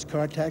promised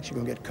car tax. You're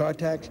going to get car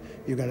tax.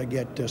 You're going to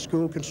get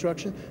school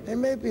construction,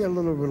 and maybe a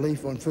little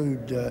relief on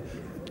food,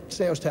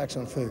 sales tax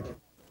on food.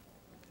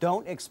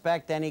 Don't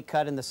expect any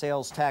cut in the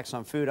sales tax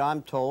on food,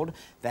 I'm told.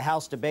 The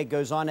House debate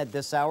goes on at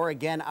this hour.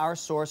 Again, our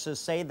sources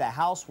say the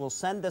House will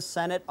send the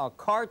Senate a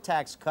car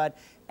tax cut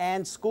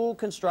and school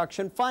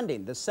construction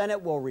funding. The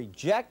Senate will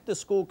reject the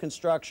school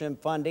construction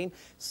funding,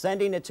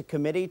 sending it to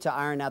committee to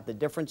iron out the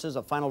differences.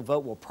 A final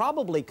vote will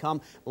probably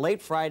come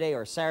late Friday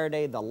or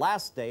Saturday, the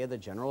last day of the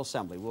General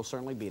Assembly. We'll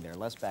certainly be there.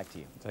 Les, back to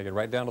you. Take it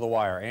right down to the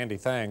wire. Andy,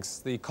 thanks.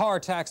 The car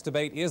tax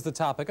debate is the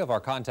topic of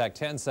our Contact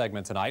 10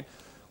 segment tonight.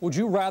 Would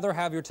you rather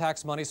have your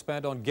tax money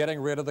spent on getting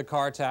rid of the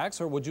car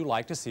tax, or would you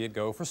like to see it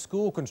go for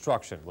school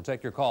construction? We'll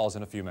take your calls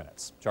in a few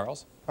minutes.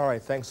 Charles? All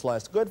right, thanks,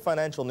 Les. Good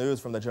financial news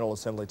from the General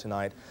Assembly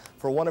tonight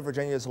for one of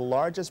Virginia's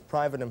largest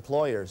private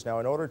employers. Now,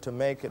 in order to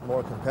make it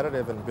more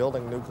competitive in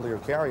building nuclear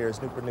carriers,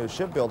 Newport News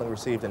Shipbuilding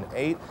received an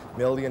 $8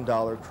 million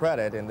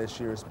credit in this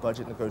year's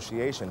budget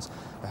negotiations.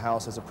 The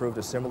House has approved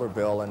a similar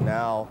bill, and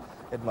now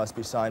it must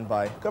be signed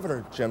by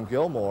Governor Jim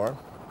Gilmore.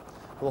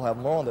 We'll have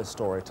more on this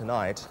story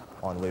tonight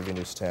on WAVY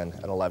News 10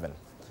 at 11.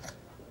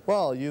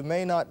 Well, you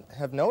may not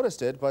have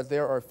noticed it, but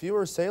there are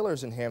fewer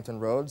sailors in Hampton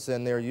Roads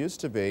than there used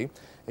to be.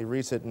 A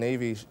recent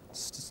Navy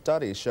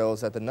study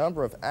shows that the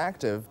number of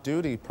active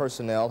duty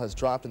personnel has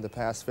dropped in the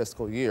past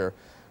fiscal year.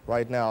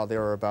 Right now,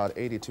 there are about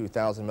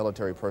 82,000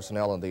 military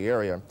personnel in the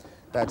area.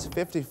 That's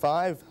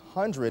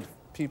 5,500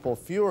 people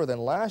fewer than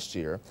last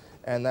year,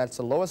 and that's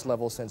the lowest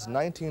level since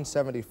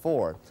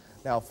 1974.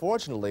 Now,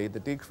 fortunately, the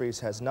decrease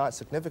has not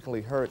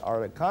significantly hurt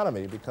our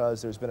economy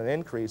because there's been an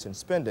increase in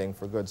spending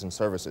for goods and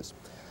services.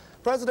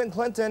 President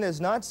Clinton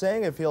is not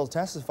saying if he'll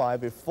testify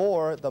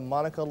before the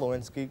Monica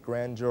Lewinsky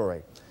grand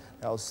jury.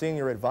 Now,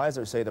 senior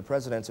advisors say the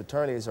president's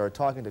attorneys are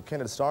talking to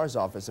Kenneth Starr's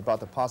office about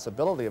the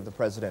possibility of the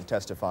president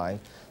testifying,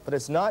 but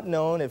it's not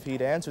known if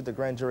he'd answered the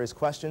grand jury's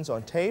questions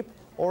on tape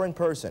or in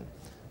person.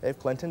 If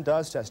Clinton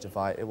does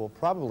testify, it will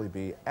probably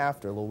be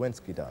after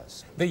Lewinsky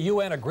does. The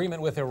UN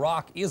agreement with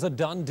Iraq is a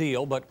done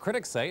deal, but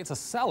critics say it's a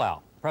sellout.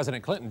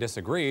 President Clinton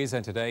disagrees,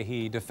 and today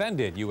he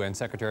defended UN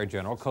Secretary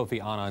General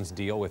Kofi Annan's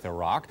deal with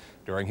Iraq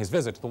during his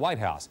visit to the White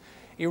House.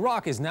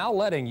 Iraq is now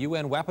letting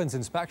UN weapons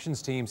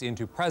inspections teams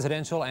into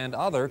presidential and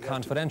other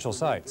confidential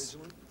sites.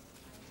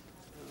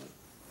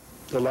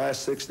 The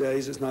last 6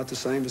 days is not the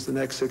same as the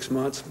next 6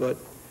 months, but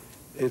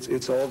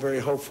it's all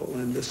very hopeful,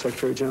 and the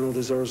Secretary General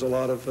deserves a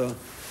lot of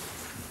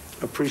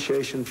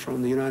appreciation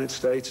from the United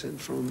States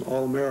and from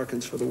all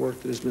Americans for the work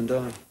that has been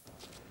done.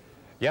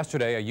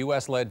 Yesterday, a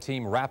U.S.-led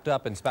team wrapped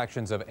up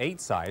inspections of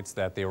 8 sites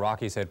that the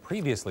Iraqis had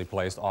previously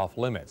placed off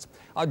limits.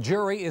 A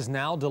jury is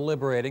now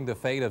deliberating the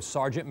fate of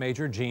Sergeant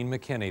Major Gene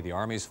McKinney. The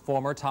Army's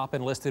former top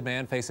enlisted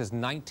man faces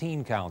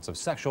 19 counts of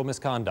sexual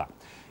misconduct.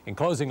 In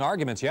closing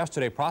arguments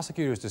yesterday,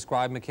 prosecutors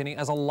described McKinney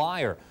as a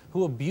liar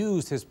who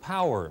abused his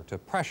power to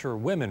pressure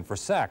women for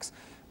sex.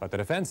 But the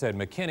defense said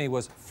McKinney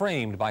was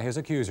framed by his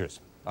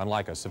accusers.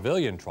 Unlike a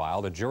civilian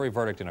trial, the jury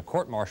verdict in a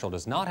court-martial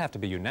does not have to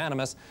be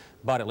unanimous,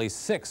 but at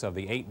least 6 of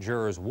the 8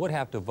 jurors would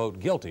have to vote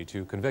guilty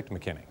to convict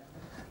McKinney.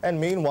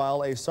 And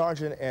meanwhile, a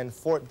sergeant in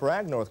Fort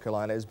Bragg, North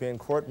Carolina, is being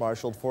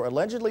court-martialed for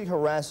allegedly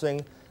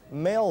harassing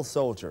male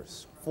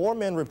soldiers. 4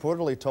 men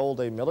reportedly told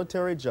a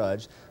military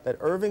judge that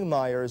Irving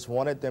Myers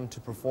wanted them to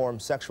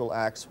perform sexual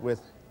acts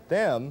with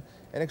them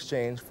in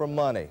exchange for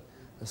money.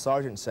 The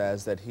sergeant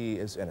says that he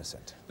is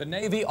innocent. The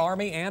Navy,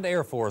 Army, and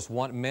Air Force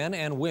want men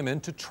and women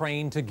to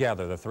train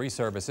together. The three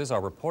services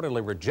are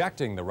reportedly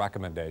rejecting the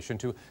recommendation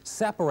to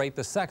separate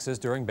the sexes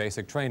during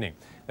basic training.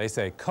 They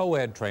say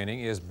co-ed training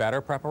is better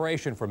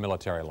preparation for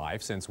military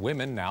life since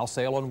women now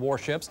sail on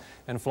warships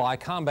and fly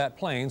combat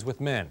planes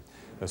with men.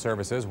 The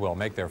services will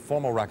make their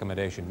formal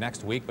recommendation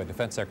next week, but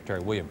Defense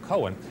Secretary William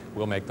Cohen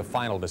will make the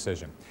final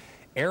decision.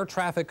 Air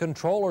traffic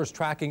controllers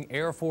tracking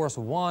Air Force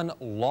One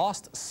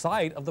lost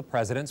sight of the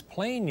president's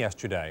plane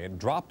yesterday. It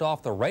dropped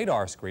off the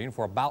radar screen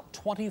for about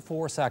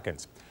 24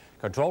 seconds.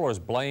 Controllers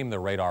blame the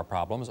radar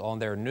problems on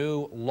their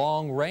new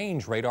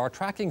long-range radar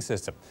tracking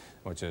system,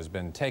 which has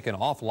been taken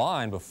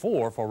offline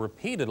before for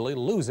repeatedly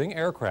losing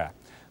aircraft.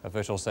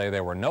 Officials say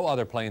there were no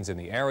other planes in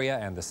the area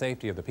and the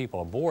safety of the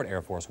people aboard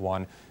Air Force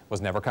One was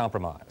never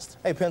compromised.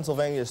 A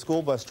Pennsylvania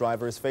school bus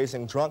driver is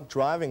facing drunk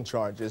driving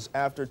charges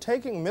after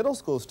taking middle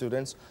school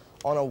students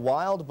on a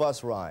wild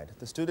bus ride.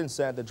 The students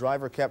said the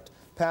driver kept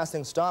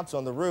passing stops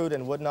on the route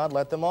and would not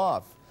let them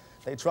off.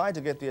 They tried to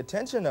get the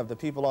attention of the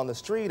people on the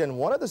street, and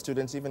one of the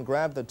students even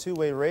grabbed the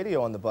two-way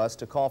radio on the bus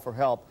to call for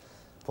help.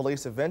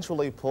 Police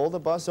eventually pulled the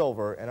bus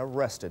over and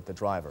arrested the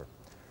driver.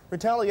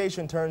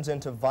 Retaliation turns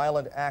into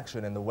violent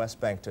action in the West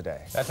Bank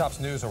today. That tops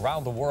news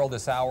around the world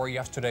this hour.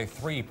 Yesterday,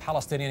 3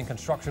 Palestinian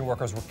construction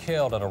workers were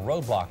killed at a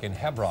roadblock in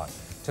Hebron.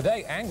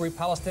 Today, angry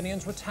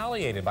Palestinians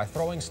retaliated by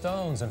throwing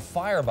stones and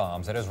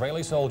firebombs at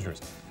Israeli soldiers.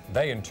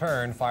 They, in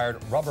turn,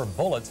 fired rubber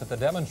bullets at the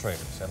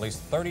demonstrators. At least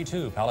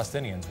 32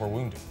 Palestinians were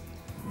wounded.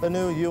 The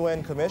new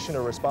UN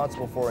commissioner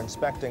responsible for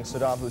inspecting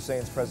Saddam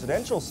Hussein's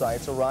presidential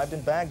sites arrived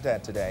in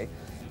Baghdad today.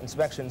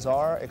 Inspections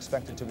are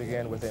expected to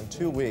begin within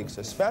 2 weeks.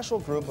 A special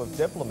group of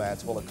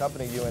diplomats will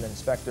accompany UN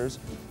inspectors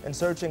in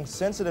searching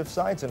sensitive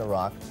sites in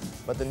Iraq,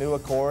 but the new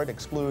accord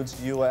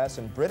excludes U.S.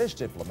 and British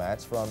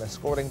diplomats from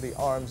escorting the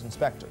arms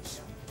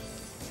inspectors.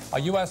 A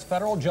U.S.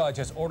 federal judge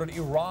has ordered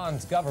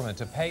Iran's government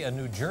to pay a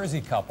New Jersey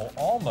couple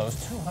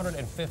almost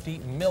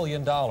 $250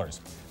 million.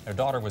 Their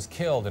daughter was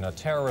killed in a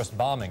terrorist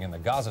bombing in the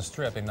Gaza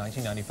Strip in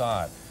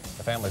 1995.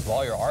 The family's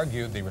lawyer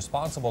argued the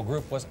responsible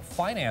group was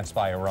financed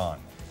by Iran.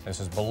 This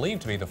is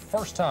believed to be the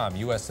first time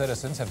U.S.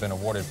 citizens have been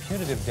awarded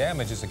punitive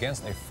damages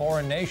against a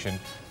foreign nation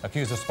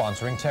accused of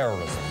sponsoring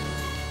terrorism.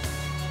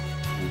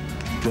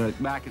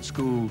 Back at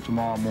school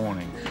tomorrow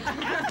morning.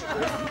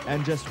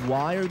 And just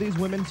why are these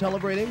women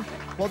celebrating?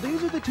 Well,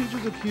 these are the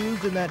teachers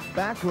accused in that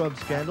back rub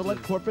scandal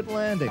at Corporate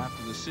Landing.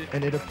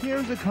 And it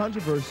appears the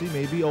controversy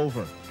may be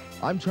over.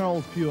 I'm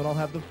Charles Pugh, and I'll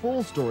have the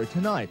full story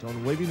tonight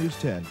on WAVY News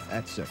 10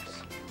 at 6.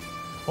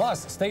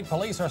 Plus, state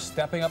police are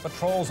stepping up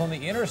patrols on the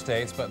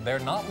interstates, but they're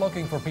not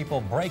looking for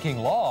people breaking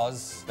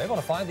laws. They want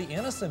to find the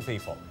innocent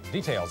people.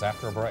 Details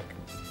after a break.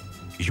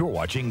 You're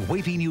watching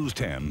WAVY News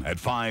 10 at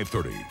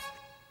 5:30.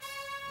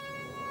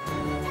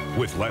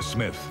 With Les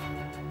Smith,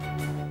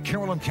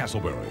 Carolyn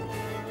Castleberry,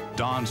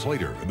 Don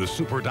Slater in the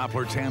Super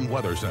Doppler 10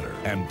 Weather Center,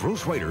 and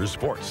Bruce Rader's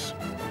Sports.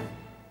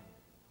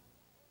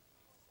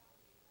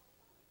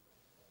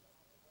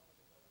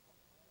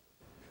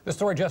 The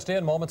story just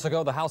in moments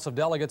ago, the House of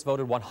Delegates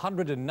voted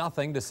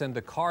 100-0 to send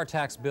the car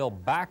tax bill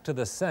back to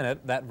the Senate.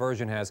 That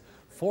version has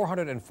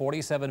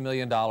 $447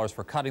 million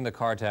for cutting the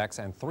car tax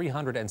and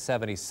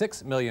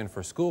 $376 million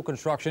for school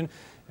construction.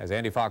 As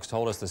Andy Fox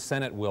told us, the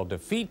Senate will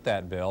defeat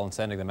that bill and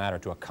sending the matter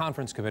to a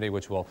conference committee,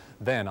 which will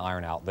then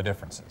iron out the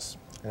differences.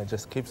 And it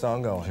just keeps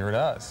on going. Here it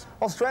does.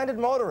 Well, stranded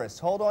motorists,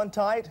 hold on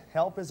tight.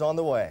 Help is on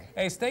the way.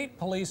 A state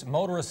police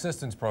motor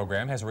assistance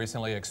program has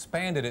recently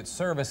expanded its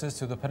services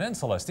to the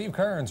peninsula. Steve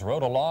Kearns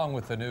rode along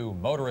with the new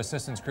motor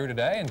assistance crew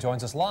today and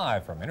joins us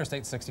live from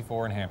Interstate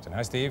 64 in Hampton.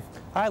 Hi, Steve.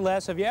 Hi,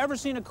 Les. Have you ever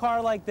seen a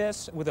car like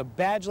this with a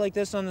badge like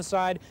this on the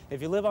side?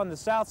 If you live on the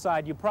south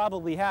side, you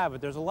probably have, but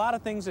there's a lot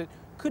of things that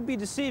could be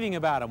deceiving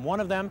about them. One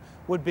of them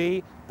would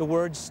be the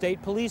word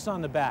state police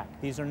on the back.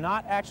 These are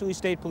not actually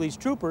state police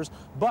troopers,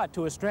 but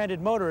to a stranded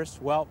motorist,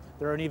 well,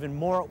 they're an even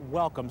more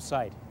welcome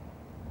sight.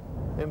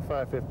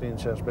 M515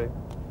 Chesapeake.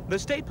 The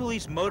State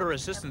Police Motor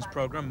Assistance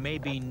Program may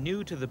be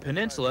new to the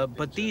peninsula,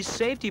 but these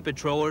safety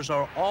patrollers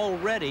are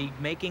already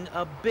making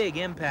a big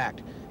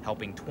impact,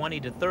 helping 20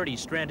 to 30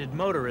 stranded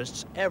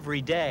motorists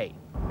every day.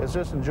 It's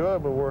just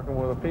enjoyable working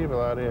with the people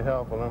out here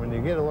helping them, and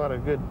you get a lot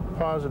of good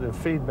positive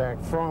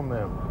feedback from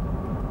them,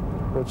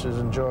 which is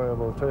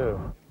enjoyable too.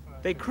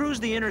 They cruise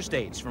the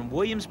interstates from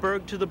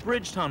Williamsburg to the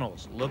bridge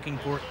tunnels, looking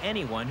for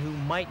anyone who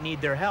might need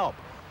their help.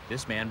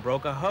 This man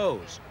broke a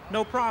hose.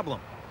 No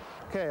problem.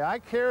 Okay, I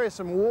carry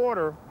some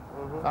water.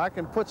 I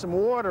can put some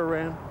water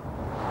in.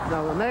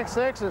 Now, the next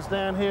exit's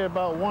down here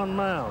about 1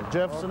 mile,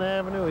 Jefferson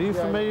Avenue. Are you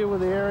familiar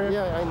with the area?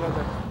 Yeah, I know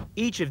that.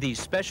 Each of these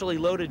specially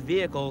loaded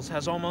vehicles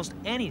has almost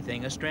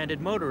anything a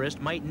stranded motorist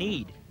might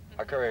need.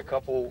 I carry a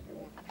couple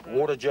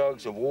water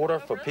jugs of water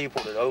for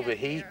people that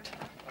overheat.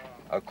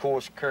 Of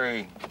course,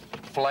 carry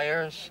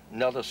flares,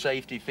 another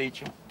safety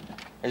feature.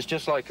 It's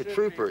just like a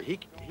trooper.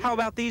 How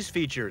about these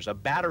features? A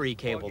battery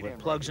cable that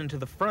plugs into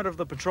the front of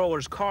the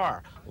patroller's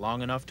car,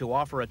 long enough to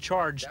offer a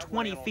charge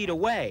 20 feet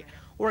away,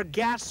 or a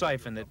gas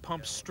siphon that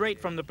pumps straight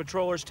from the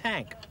patroller's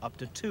tank, up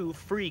to 2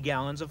 free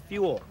gallons of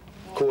fuel.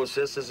 Of course,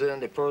 this is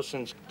in the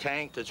person's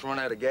tank that's run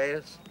out of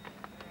gas.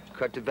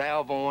 Cut the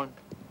valve on,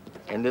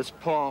 and this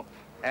pump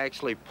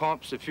actually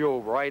pumps the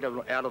fuel right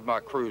out of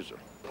my cruiser.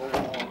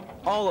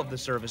 All of the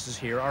services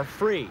here are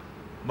free.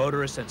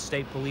 Motorists and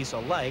state police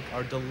alike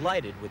are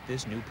delighted with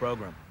this new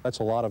program. That's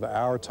a lot of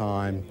our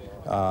time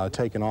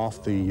taken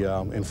off the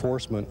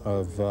enforcement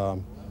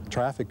of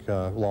traffic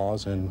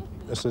laws and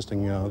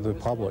assisting the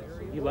public.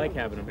 You like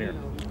having them here?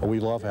 We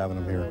love having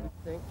them here.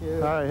 Thank you. All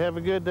right, have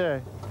a good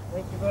day.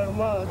 Thank you very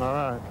much. All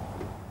right.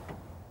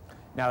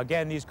 Now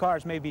again, these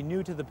cars may be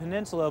new to the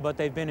peninsula, but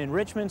they've been in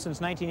Richmond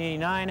since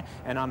 1989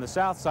 and on the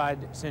south side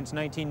since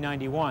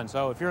 1991.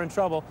 So if you're in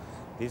trouble,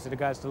 these are the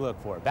guys to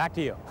look for. Back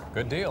to you.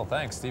 Good deal.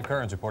 Thanks. Steve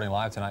Kearns reporting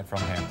live tonight from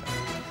Hampton.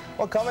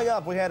 Well, coming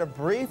up, we had a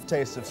brief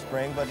taste of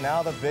spring, but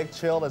now the big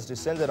chill has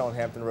descended on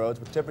Hampton roads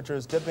with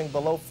temperatures dipping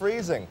below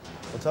freezing.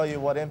 We'll tell you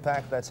what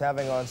impact that's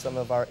having on some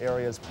of our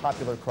area's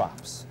popular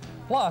crops.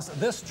 Plus,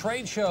 this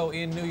trade show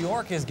in New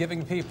York is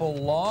giving people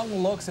long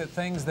looks at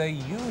things they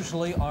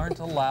usually aren't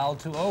allowed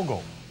to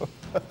ogle.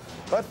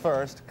 But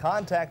first,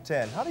 Contact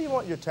 10. How do you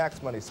want your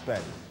tax money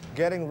spent?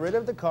 Getting rid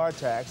of the car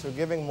tax or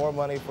giving more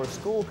money for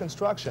school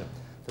construction?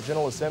 The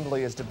General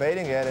Assembly is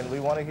debating it, and we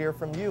want to hear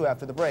from you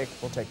after the break.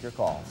 We'll take your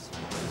calls.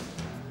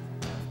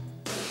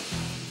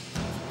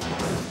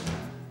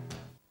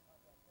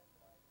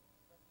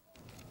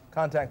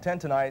 Contact 10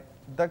 tonight,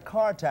 the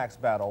car tax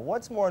battle.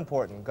 What's more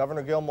important,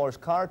 Governor Gilmore's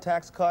car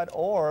tax cut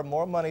or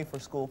more money for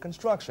school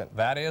construction?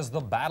 That is the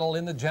battle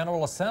in the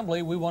General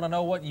Assembly. We want to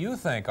know what you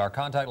think. Our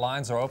contact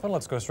lines are open.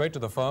 Let's go straight to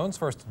the phones.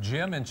 First,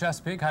 Jim in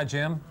Chesapeake. Hi,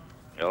 Jim.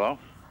 Hello?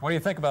 What do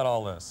you think about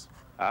all this?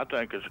 I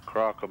think it's a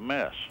crock of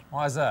mess.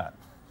 Why is that?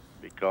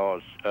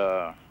 Because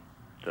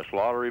this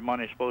lottery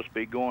money is supposed to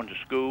be going to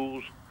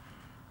schools.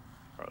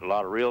 A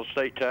lot of real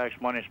estate tax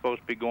money is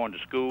supposed to be going to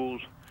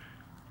schools.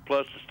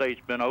 Plus, the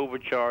state's been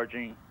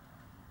overcharging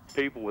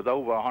people with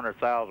over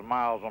 100,000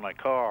 miles on a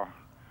car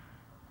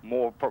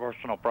more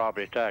personal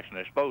property tax than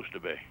they're supposed to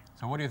be.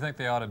 So what do you think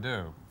they ought to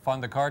do?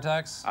 Fund the car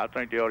tax? I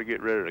think they ought to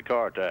get rid of the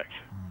car tax.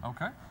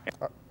 Okay.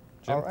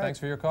 Jim, thanks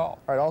for your call.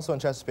 All right, also in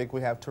Chesapeake,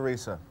 we have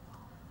Teresa.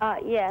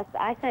 Yes,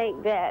 I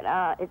think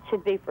that it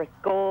should be for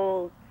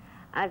schools.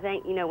 I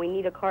think, you know, we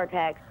need a car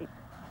tax,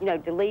 you know,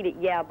 delete it,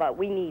 yeah, but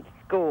we need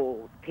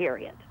schools,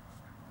 period.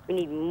 We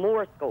need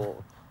more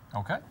schools.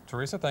 Okay.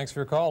 Teresa, thanks for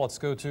your call. Let's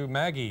go to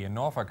Maggie in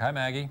Norfolk. Hi,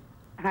 Maggie.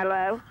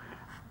 Hello.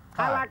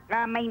 Hi.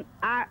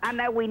 I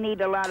know we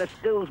need a lot of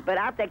schools, but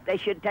I think they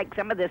should take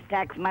some of this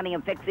tax money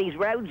and fix these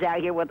roads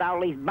out here with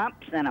all these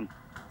bumps in them.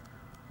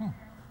 All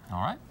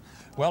right.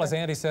 Well, as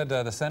Andy said,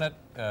 the Senate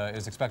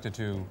is expected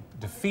to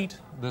defeat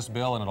this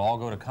bill, and it'll all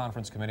go to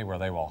conference committee where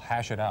they will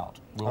hash it out.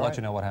 We'll let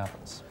you know what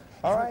happens.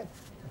 All right.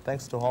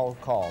 Thanks to all who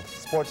called.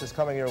 Sports is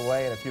coming your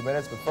way in a few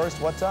minutes, but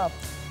first, what's up?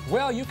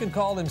 Well, you can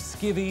call them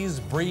skivvies,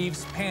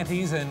 briefs,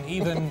 panties, and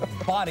even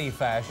body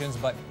fashions,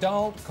 but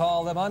don't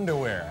call them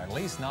underwear, at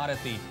least not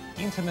at the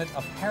Intimate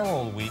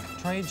Apparel Week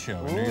trade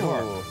show in New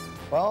York.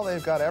 Well,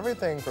 they've got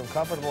everything from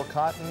comfortable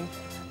cotton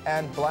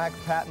and black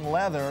patent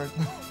leather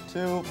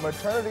to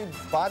maternity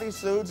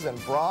bodysuits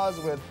and bras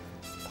with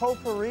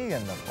potpourri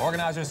in them.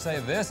 Organizers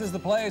say this is the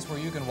place where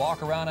you can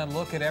walk around and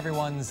look at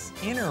everyone's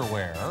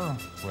innerwear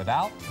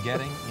without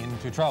getting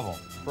into trouble.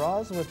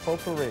 Bras with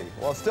potpourri.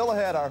 Well, still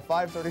ahead, our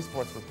 5:30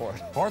 sports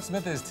report.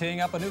 Portsmouth is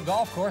teeing up a new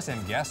golf course,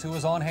 and guess who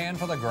is on hand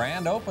for the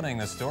grand opening?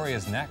 The story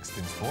is next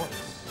in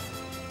sports.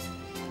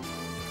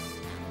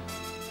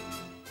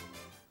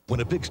 When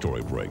a big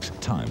story breaks,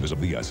 time is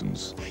of the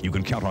essence. You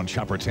can count on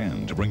Chopper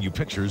 10 to bring you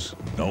pictures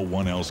no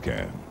one else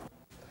can.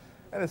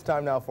 And it's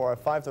time now for our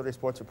 5:30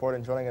 sports report,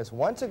 and joining us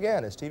once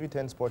again is TV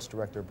 10 sports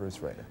director Bruce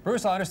Rader.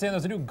 Bruce, I understand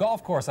there's a new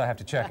golf course I have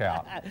to check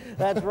out.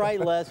 That's right,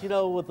 Les. You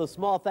know, with a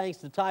small thanks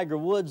to Tiger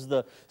Woods,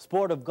 the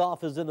sport of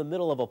golf is in the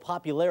middle of a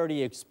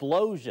popularity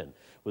explosion.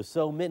 With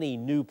so many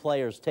new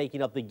players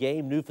taking up the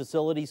game, new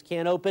facilities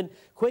can't open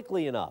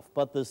quickly enough.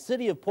 But the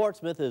city of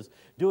Portsmouth is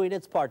doing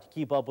its part to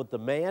keep up with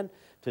demand.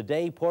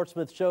 Today,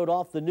 Portsmouth showed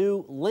off the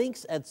new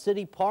links at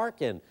City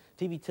Park, and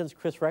TV 10's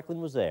Chris Recklin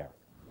was there.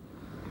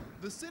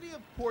 The city of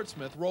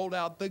Portsmouth rolled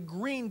out the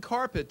green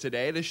carpet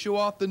today to show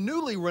off the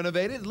newly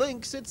renovated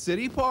links at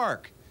City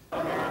Park.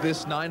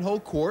 This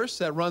 9-hole course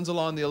that runs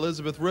along the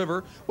Elizabeth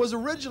River was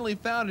originally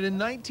founded in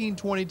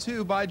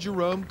 1922 by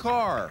Jerome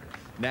Carr.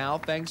 Now,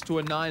 thanks to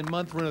a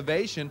 9-month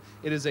renovation,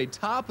 it is a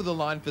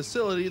top-of-the-line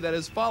facility that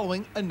is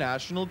following a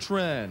national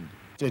trend.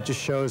 It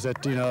just shows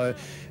that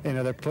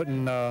they're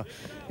putting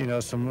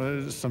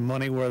some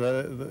money where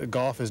the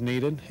golf is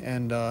needed,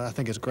 and I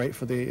think it's great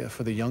for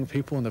the young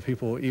people and the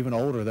people even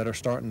older that are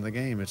starting the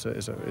game. It's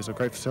a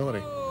great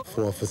facility.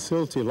 For a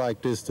facility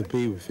like this to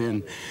be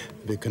within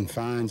the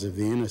confines of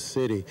the inner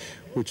city,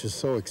 which is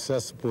so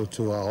accessible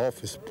to our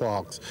office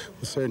parks,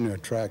 will certainly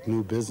attract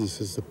new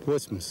businesses to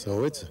Portsmouth.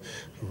 So it's a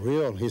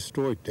real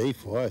historic day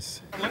for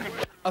us.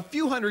 A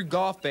few hundred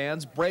golf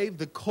fans braved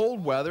the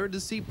cold weather to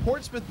see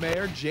Portsmouth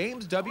Mayor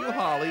James W.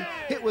 Hawley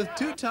hit with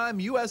two-time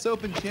U.S.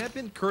 Open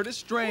champion Curtis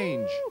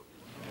Strange.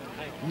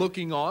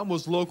 Looking on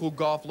was local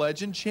golf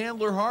legend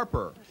Chandler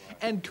Harper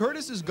and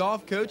Curtis's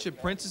golf coach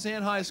at Princess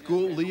Anne High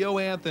School, Leo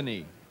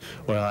Anthony.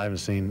 Well, I haven't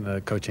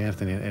seen Coach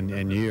Anthony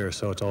in years,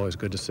 so it's always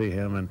good to see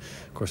him. And,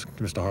 of course,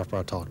 Mr. Harper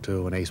I talked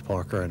to, and Ace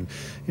Parker. And,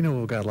 you know,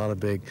 we've got a lot of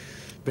big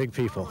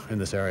people in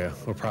this area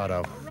we're proud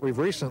of. We've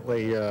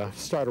recently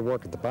started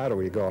work at the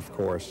Battery Golf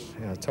Course,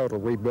 total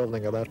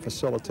rebuilding of that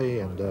facility,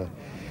 and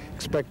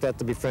expect that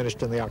to be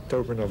finished in the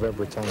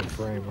October-November time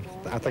frame.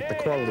 I think the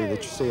quality that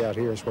you see out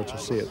here is what you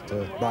see at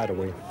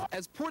Battery.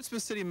 As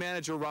Portsmouth City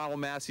Manager Ronald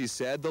Massey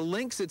said, the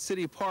links at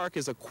City Park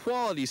is a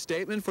quality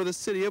statement for the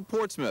city of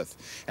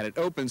Portsmouth, and it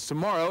opens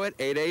tomorrow at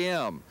 8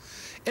 a.m.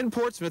 In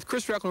Portsmouth,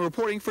 Chris Reckland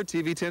reporting for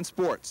TV 10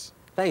 Sports.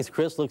 Thanks,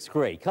 Chris. Looks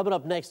great. Coming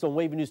up next on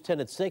WAVY News 10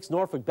 at 6,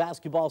 Norfolk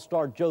basketball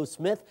star Joe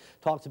Smith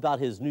talks about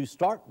his new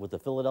start with the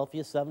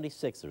Philadelphia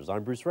 76ers.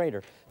 I'm Bruce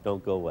Rader.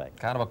 Don't go away.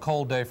 Kind of a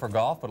cold day for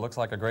golf, but it looks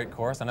like a great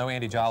course. I know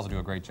Andy Giles will do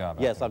a great job.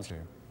 Yes, I'm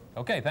sure.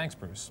 Okay, thanks,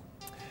 Bruce.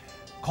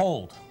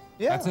 Cold.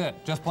 Yeah. That's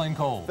it. Just plain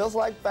cold. Feels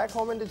like back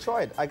home in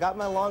Detroit. I got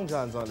my long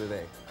johns on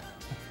today.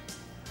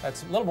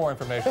 That's a little more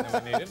information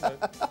than we needed.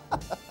 But...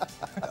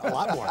 a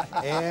lot more.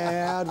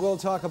 And we'll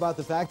talk about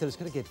the fact that it's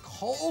going to get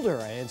colder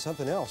and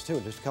something else, too,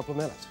 in just a couple of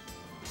minutes.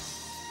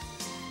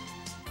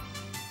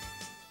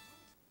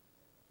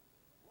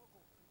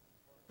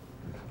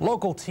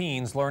 Local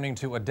teens learning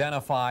to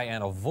identify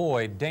and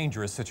avoid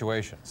dangerous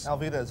situations.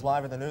 Alvita is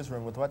live in the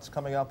newsroom with what's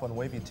coming up on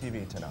WAVY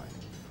TV tonight.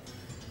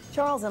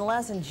 Charles and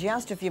Les in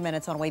just a few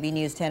minutes on WAVY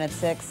News 10 at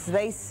 6.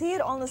 They see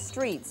it on the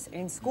streets,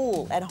 in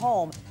school, at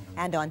home,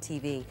 and on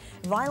TV.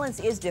 Violence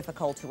is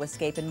difficult to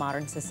escape in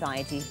modern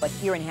society, but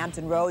here in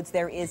Hampton Roads,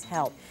 there is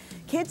help.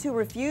 Kids who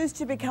refuse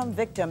to become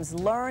victims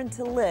learn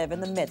to live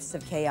in the midst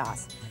of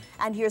chaos.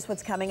 And here's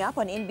what's coming up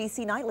on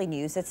NBC Nightly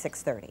News at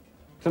 6:30.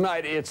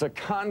 Tonight, it's a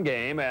con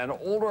game, and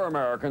older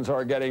Americans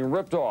are getting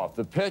ripped off.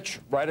 The pitch,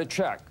 write a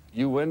check.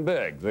 You win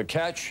big. The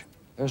catch,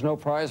 there's no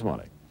prize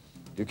money.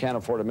 You can't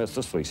afford to miss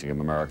this fleecing of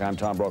America. I'm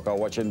Tom Brokaw.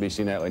 Watch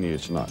NBC Nightly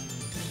News tonight.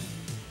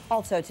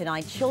 Also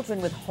tonight,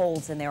 children with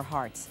holes in their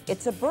hearts.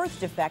 It's a birth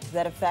defect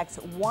that affects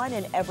 1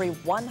 in every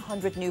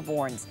 100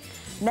 newborns.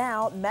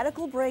 Now,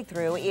 medical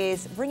breakthrough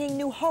is bringing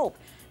new hope,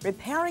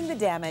 repairing the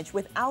damage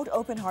without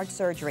open heart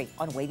surgery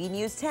on WAVY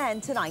News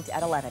 10 tonight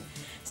at 11.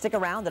 Stick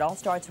around. It all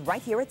starts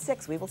right here at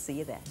 6. We will see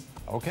you then.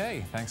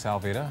 Okay. Thanks,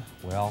 Alvita.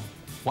 Well,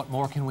 what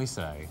more can we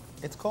say?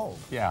 It's cold.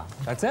 Yeah,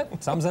 that's it.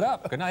 Sums it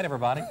up. Good night,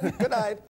 everybody. Good night.